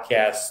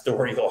podcast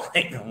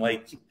storyline. I'm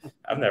like,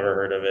 I've never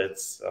heard of it.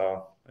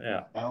 So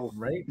yeah. Oh,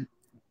 right.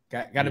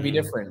 Got to be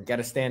different. Got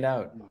to stand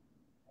out.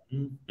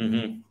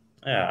 Mm-hmm.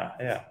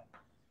 Yeah.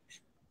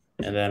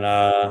 And then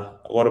a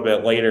little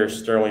bit later,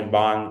 Sterling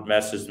Bond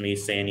messaged me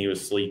saying he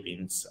was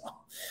sleeping. So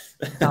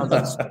sounds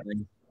like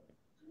Sterling.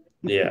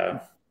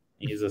 Yeah,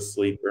 he's a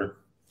sleeper.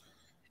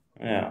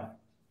 Yeah.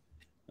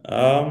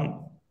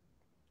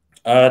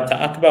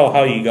 Talk about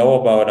how you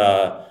go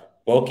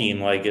about booking.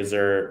 Like, is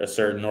there a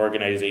certain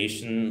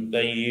organization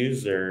that you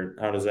use, or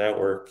how does that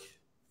work?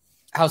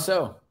 How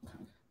so?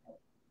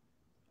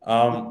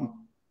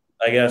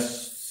 I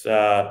guess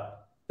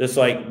just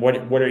like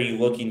what are you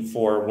looking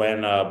for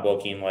when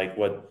booking? Like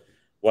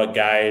what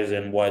guys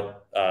and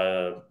what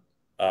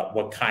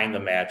kind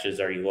of matches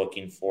are you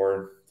looking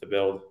for to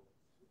build?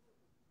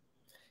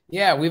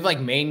 Yeah, we have like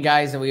main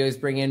guys that we always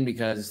bring in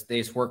because they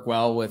just work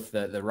well with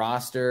the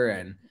roster,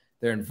 and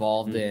they're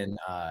involved in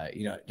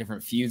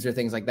different feuds or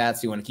things like that.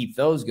 So you want to keep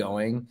those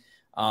going.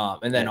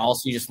 And then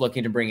also you're just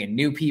looking to bring in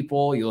new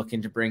people. You're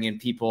looking to bring in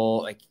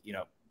people like,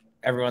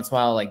 every once in a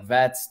while, like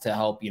vets to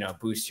help,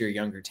 boost your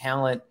younger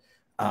talent.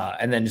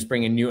 And then just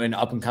bring in new and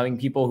up and coming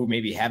people who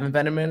maybe haven't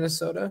been in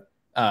Minnesota.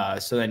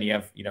 So then you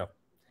have,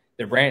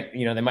 their brand,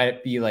 they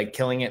might be like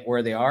killing it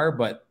where they are,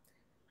 but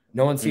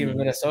no one's seen in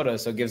Minnesota.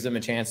 So it gives them a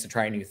chance to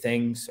try new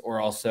things,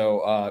 or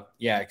also,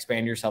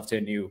 expand yourself to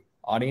a new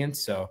audience.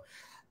 So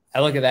I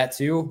look at that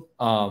too.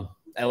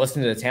 I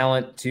listen to the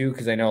talent too,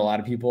 because I know a lot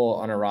of people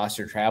on a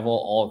roster travel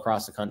all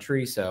across the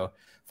country. So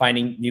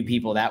finding new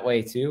people that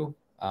way too.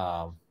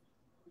 So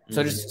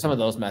just some of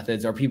those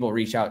methods, or people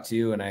reach out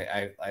to, and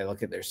I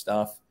look at their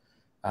stuff.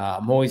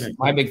 I'm always,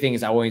 my big thing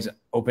is I'm always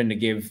open to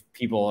give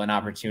people an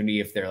opportunity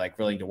if they're like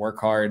willing to work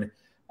hard.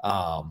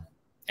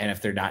 And if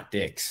they're not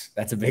dicks.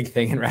 That's a big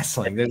thing in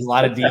wrestling. There's a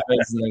lot of divas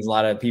and there's a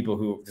lot of people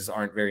who just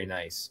aren't very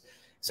nice.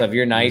 So if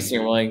you're nice and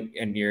you're willing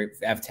and you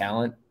have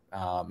talent,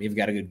 you've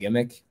got a good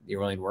gimmick, you're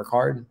willing to work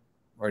hard,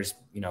 or just,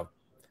 you know,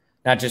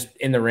 not just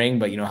in the ring,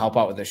 but, you know, help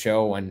out with the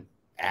show when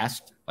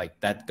asked, like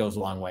that goes a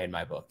long way in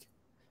my book.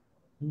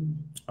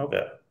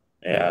 Okay.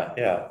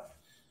 Yeah.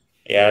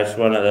 I just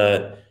wanted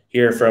to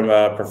hear from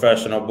a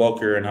professional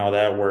booker and how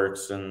that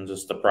works and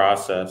just the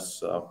process.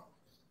 So,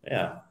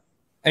 yeah.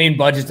 I mean,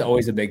 budget's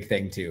always a big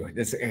thing too.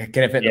 It's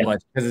can it fit the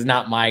budget? Because it's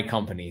not my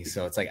company,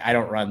 so it's like I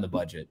don't run the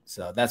budget.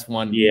 So that's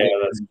one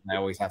I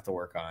always have to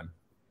work on.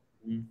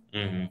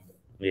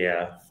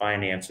 Yeah,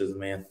 finances,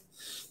 man.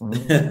 All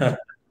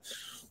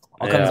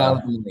comes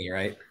down to money,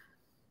 right?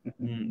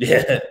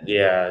 Yeah.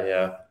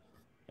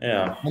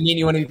 I mean,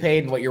 you want to be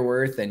paid what you're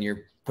worth, and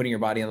you're putting your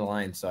body on the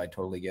line. So I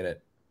totally get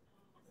it.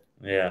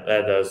 Yeah,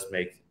 that does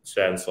make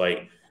sense.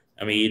 Like,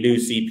 I mean, you do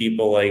see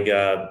people like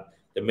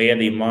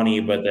demanding money,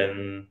 but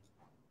then,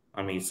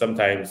 I mean,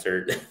 sometimes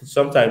they're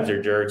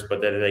jerks, but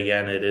then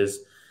again, it is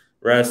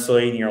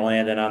wrestling. You're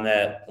landing on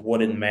that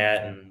wooden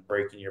mat and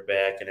breaking your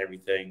back and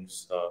everything.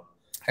 So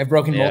I've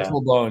broken multiple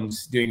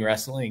bones doing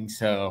wrestling.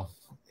 So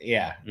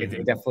yeah,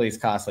 it definitely is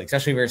costly,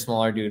 especially if you're a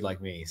smaller dude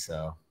like me.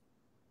 So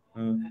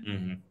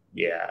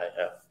yeah.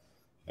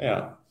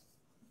 All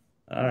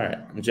right,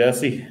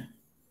 Jesse.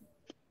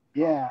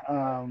 Yeah,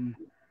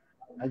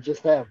 I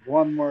just have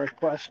one more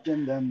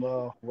question, then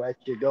we'll let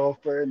you go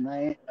for a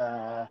night.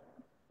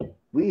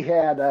 We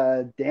had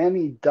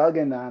Danny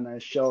Duggan on our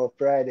show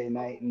Friday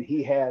night, and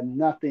he had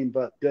nothing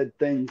but good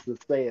things to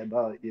say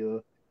about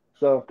you.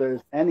 So if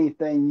there's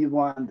anything you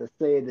wanted to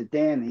say to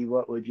Danny,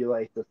 what would you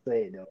like to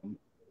say to him?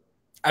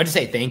 I would just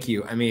say thank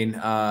you. I mean,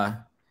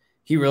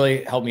 he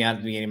really helped me out at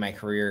the beginning of my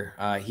career.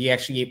 He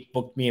actually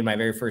booked me in my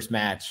very first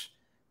match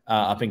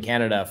up in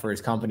Canada for his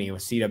company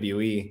with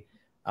CWE.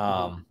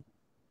 I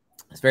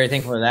was very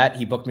thankful for that.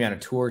 He booked me on a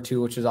tour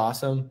too, which was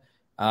awesome.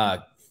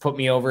 Put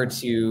me over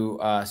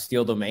to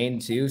Steel Domain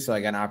too, so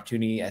I got an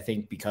opportunity, I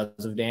think,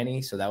 because of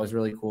Danny. So that was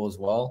really cool as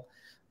well.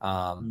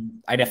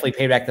 I definitely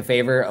paid back the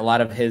favor. A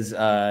lot of his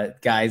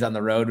guys on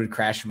the road would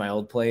crash in my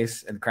old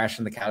place and crash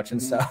on the couch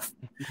and stuff.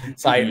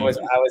 So I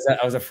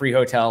was a free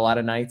hotel a lot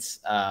of nights.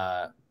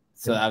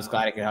 So I was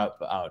glad I could help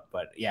out.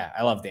 But yeah,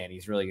 I love Danny.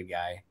 He's a really good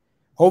guy.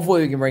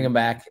 Hopefully we can bring him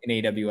back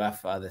in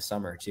AWF this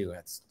summer too.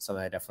 That's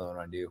something I definitely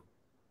want to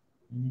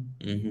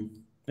do.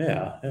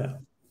 Yeah.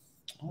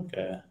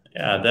 Okay.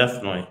 Yeah,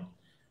 definitely.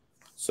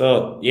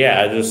 So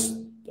yeah,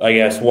 I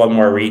guess one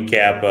more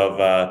recap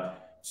of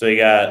so you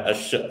got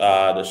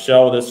the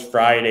show this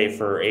Friday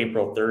for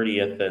April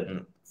 30th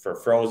and for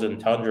Frozen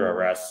Tundra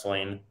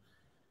Wrestling.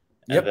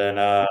 And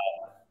then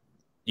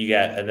you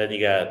got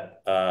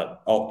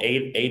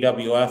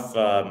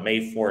AWF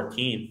May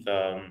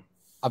 14th.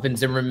 Up in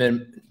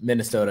Zimmerman,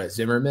 Minnesota.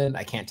 Zimmerman?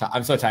 I can't talk.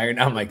 I'm so tired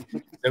now. I'm like,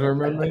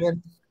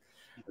 Zimmerman?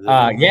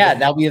 Yeah,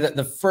 that'll be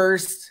the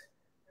first.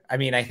 I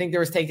mean, I think there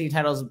was tag team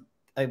titles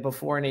like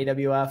before in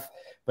AWF,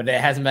 but it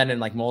hasn't been in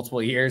like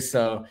multiple years.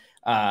 So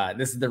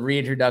this is the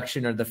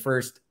reintroduction or the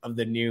first of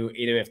the new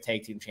AWF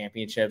Tag Team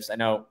Championships. I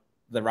know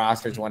the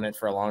roster's won it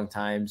for a long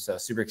time, so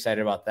super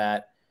excited about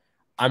that.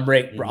 I'll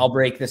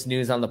break this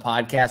news on the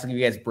podcast. I'll give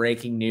you guys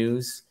breaking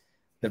news.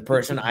 The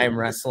person I'm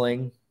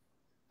wrestling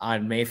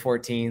on May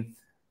 14th,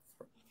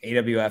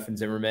 AWF in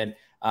Zimmerman,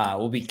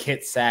 will be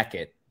Kit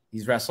Sackett.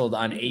 He's wrestled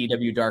on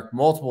AEW Dark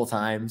multiple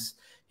times.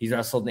 He's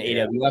wrestled in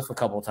AWF a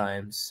couple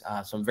times.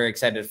 So I'm very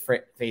excited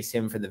to face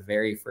him for the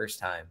very first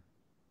time.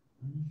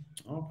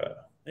 Okay.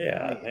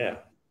 Yeah.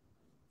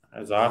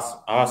 That's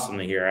awesome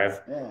to hear.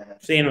 I've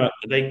seen him.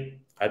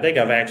 I think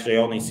I've actually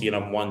only seen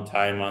him one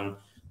time on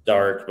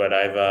Dark, but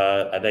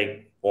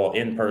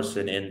in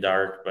person in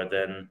Dark. But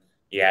then,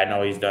 I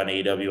know he's done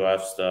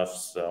AWF stuff.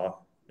 So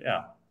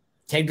yeah.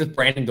 Tagged with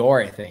Brandon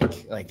Gore, I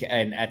think,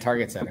 and at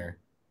Target Center.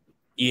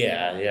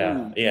 Yeah,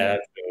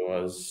 that's who it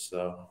was.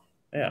 So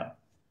yeah.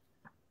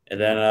 And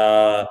then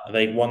I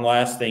think one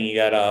last thing, you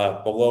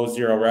got Below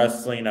Zero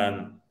Wrestling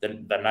on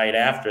the night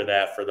after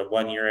that for the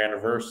 1-year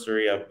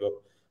anniversary of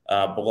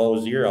Below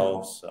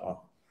Zero.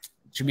 So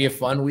it should be a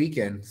fun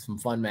weekend. Some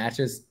fun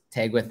matches.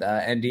 Tag with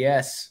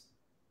NDS.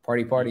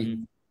 Party.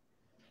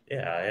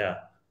 Yeah.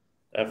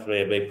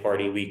 Definitely a big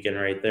party weekend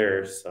right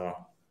there. So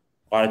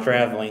a lot of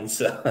traveling.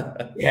 So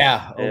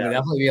yeah, it'll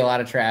definitely be a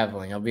lot of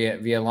traveling. It'll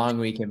be a long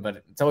weekend,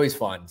 but it's always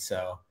fun.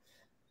 So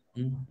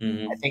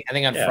I think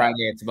on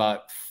Friday it's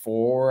about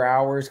 4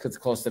 hours because it's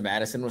close to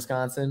Madison,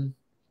 Wisconsin.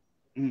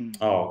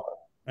 Oh,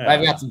 but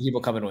I've got some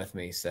people coming with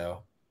me,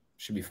 so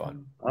it should be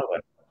fun.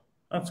 Okay.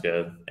 That's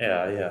good.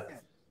 Yeah.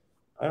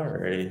 All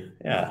right.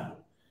 Yeah.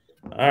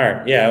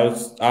 It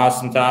was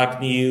awesome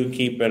talking to you.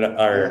 Keep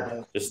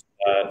it, just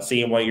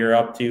seeing what you're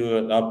up to,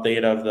 an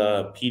update of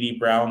the Petey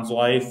Brown's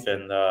life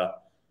and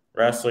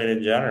wrestling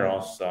in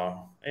general.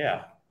 So,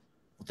 yeah.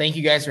 Thank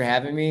you guys for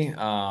having me.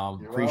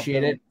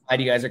 Appreciate it.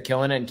 Glad you guys are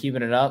killing it and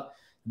keeping it up.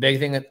 Big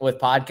thing with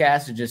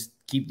podcasts is just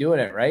keep doing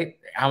it, right?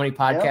 How many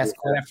podcasts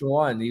quit after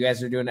one? You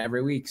guys are doing it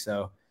every week,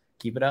 so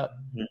keep it up.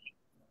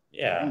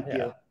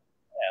 Yeah.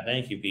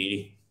 Thank you,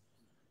 Petey.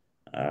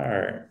 All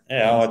right.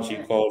 Yeah, I'll let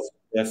you close,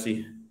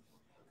 Jesse.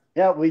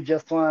 Yeah, we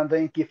just want to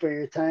thank you for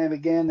your time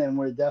again, and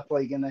we're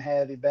definitely going to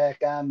have you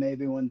back on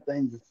maybe when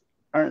things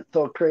aren't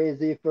so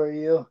crazy for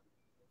you.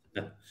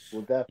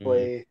 We'll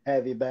definitely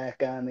have you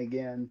back on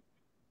again.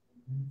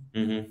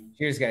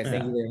 Cheers, guys.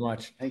 Thank you very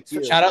much. Thank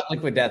you. Shout out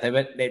Liquid Death. I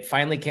bet they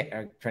finally came,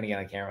 trying to get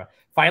on camera.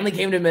 Finally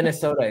came to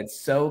Minnesota. It's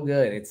so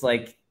good. It's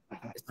like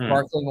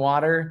sparkling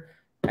water.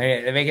 I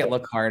mean, they make it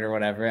look hard or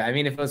whatever. I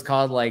mean, if it was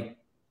called like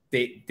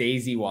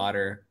Daisy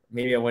water,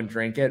 maybe I wouldn't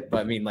drink it.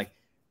 But I mean, like,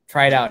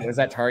 try it out. It was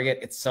at Target.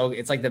 It's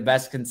like the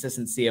best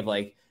consistency of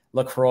like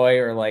LaCroix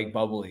or like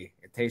bubbly.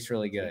 It tastes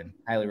really good.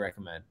 Highly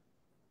recommend.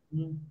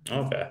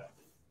 Okay.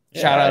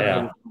 Shout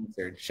out.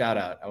 Shout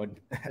out. I would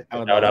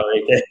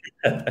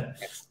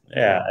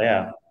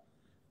Yeah.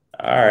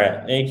 All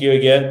right. Thank you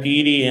again,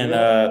 Petey, and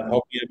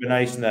hope you have a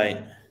nice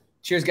night.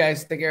 Cheers,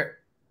 guys. Take care.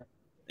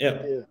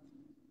 Yep.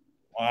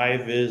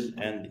 Live is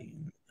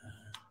ending.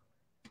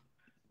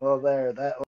 Well, that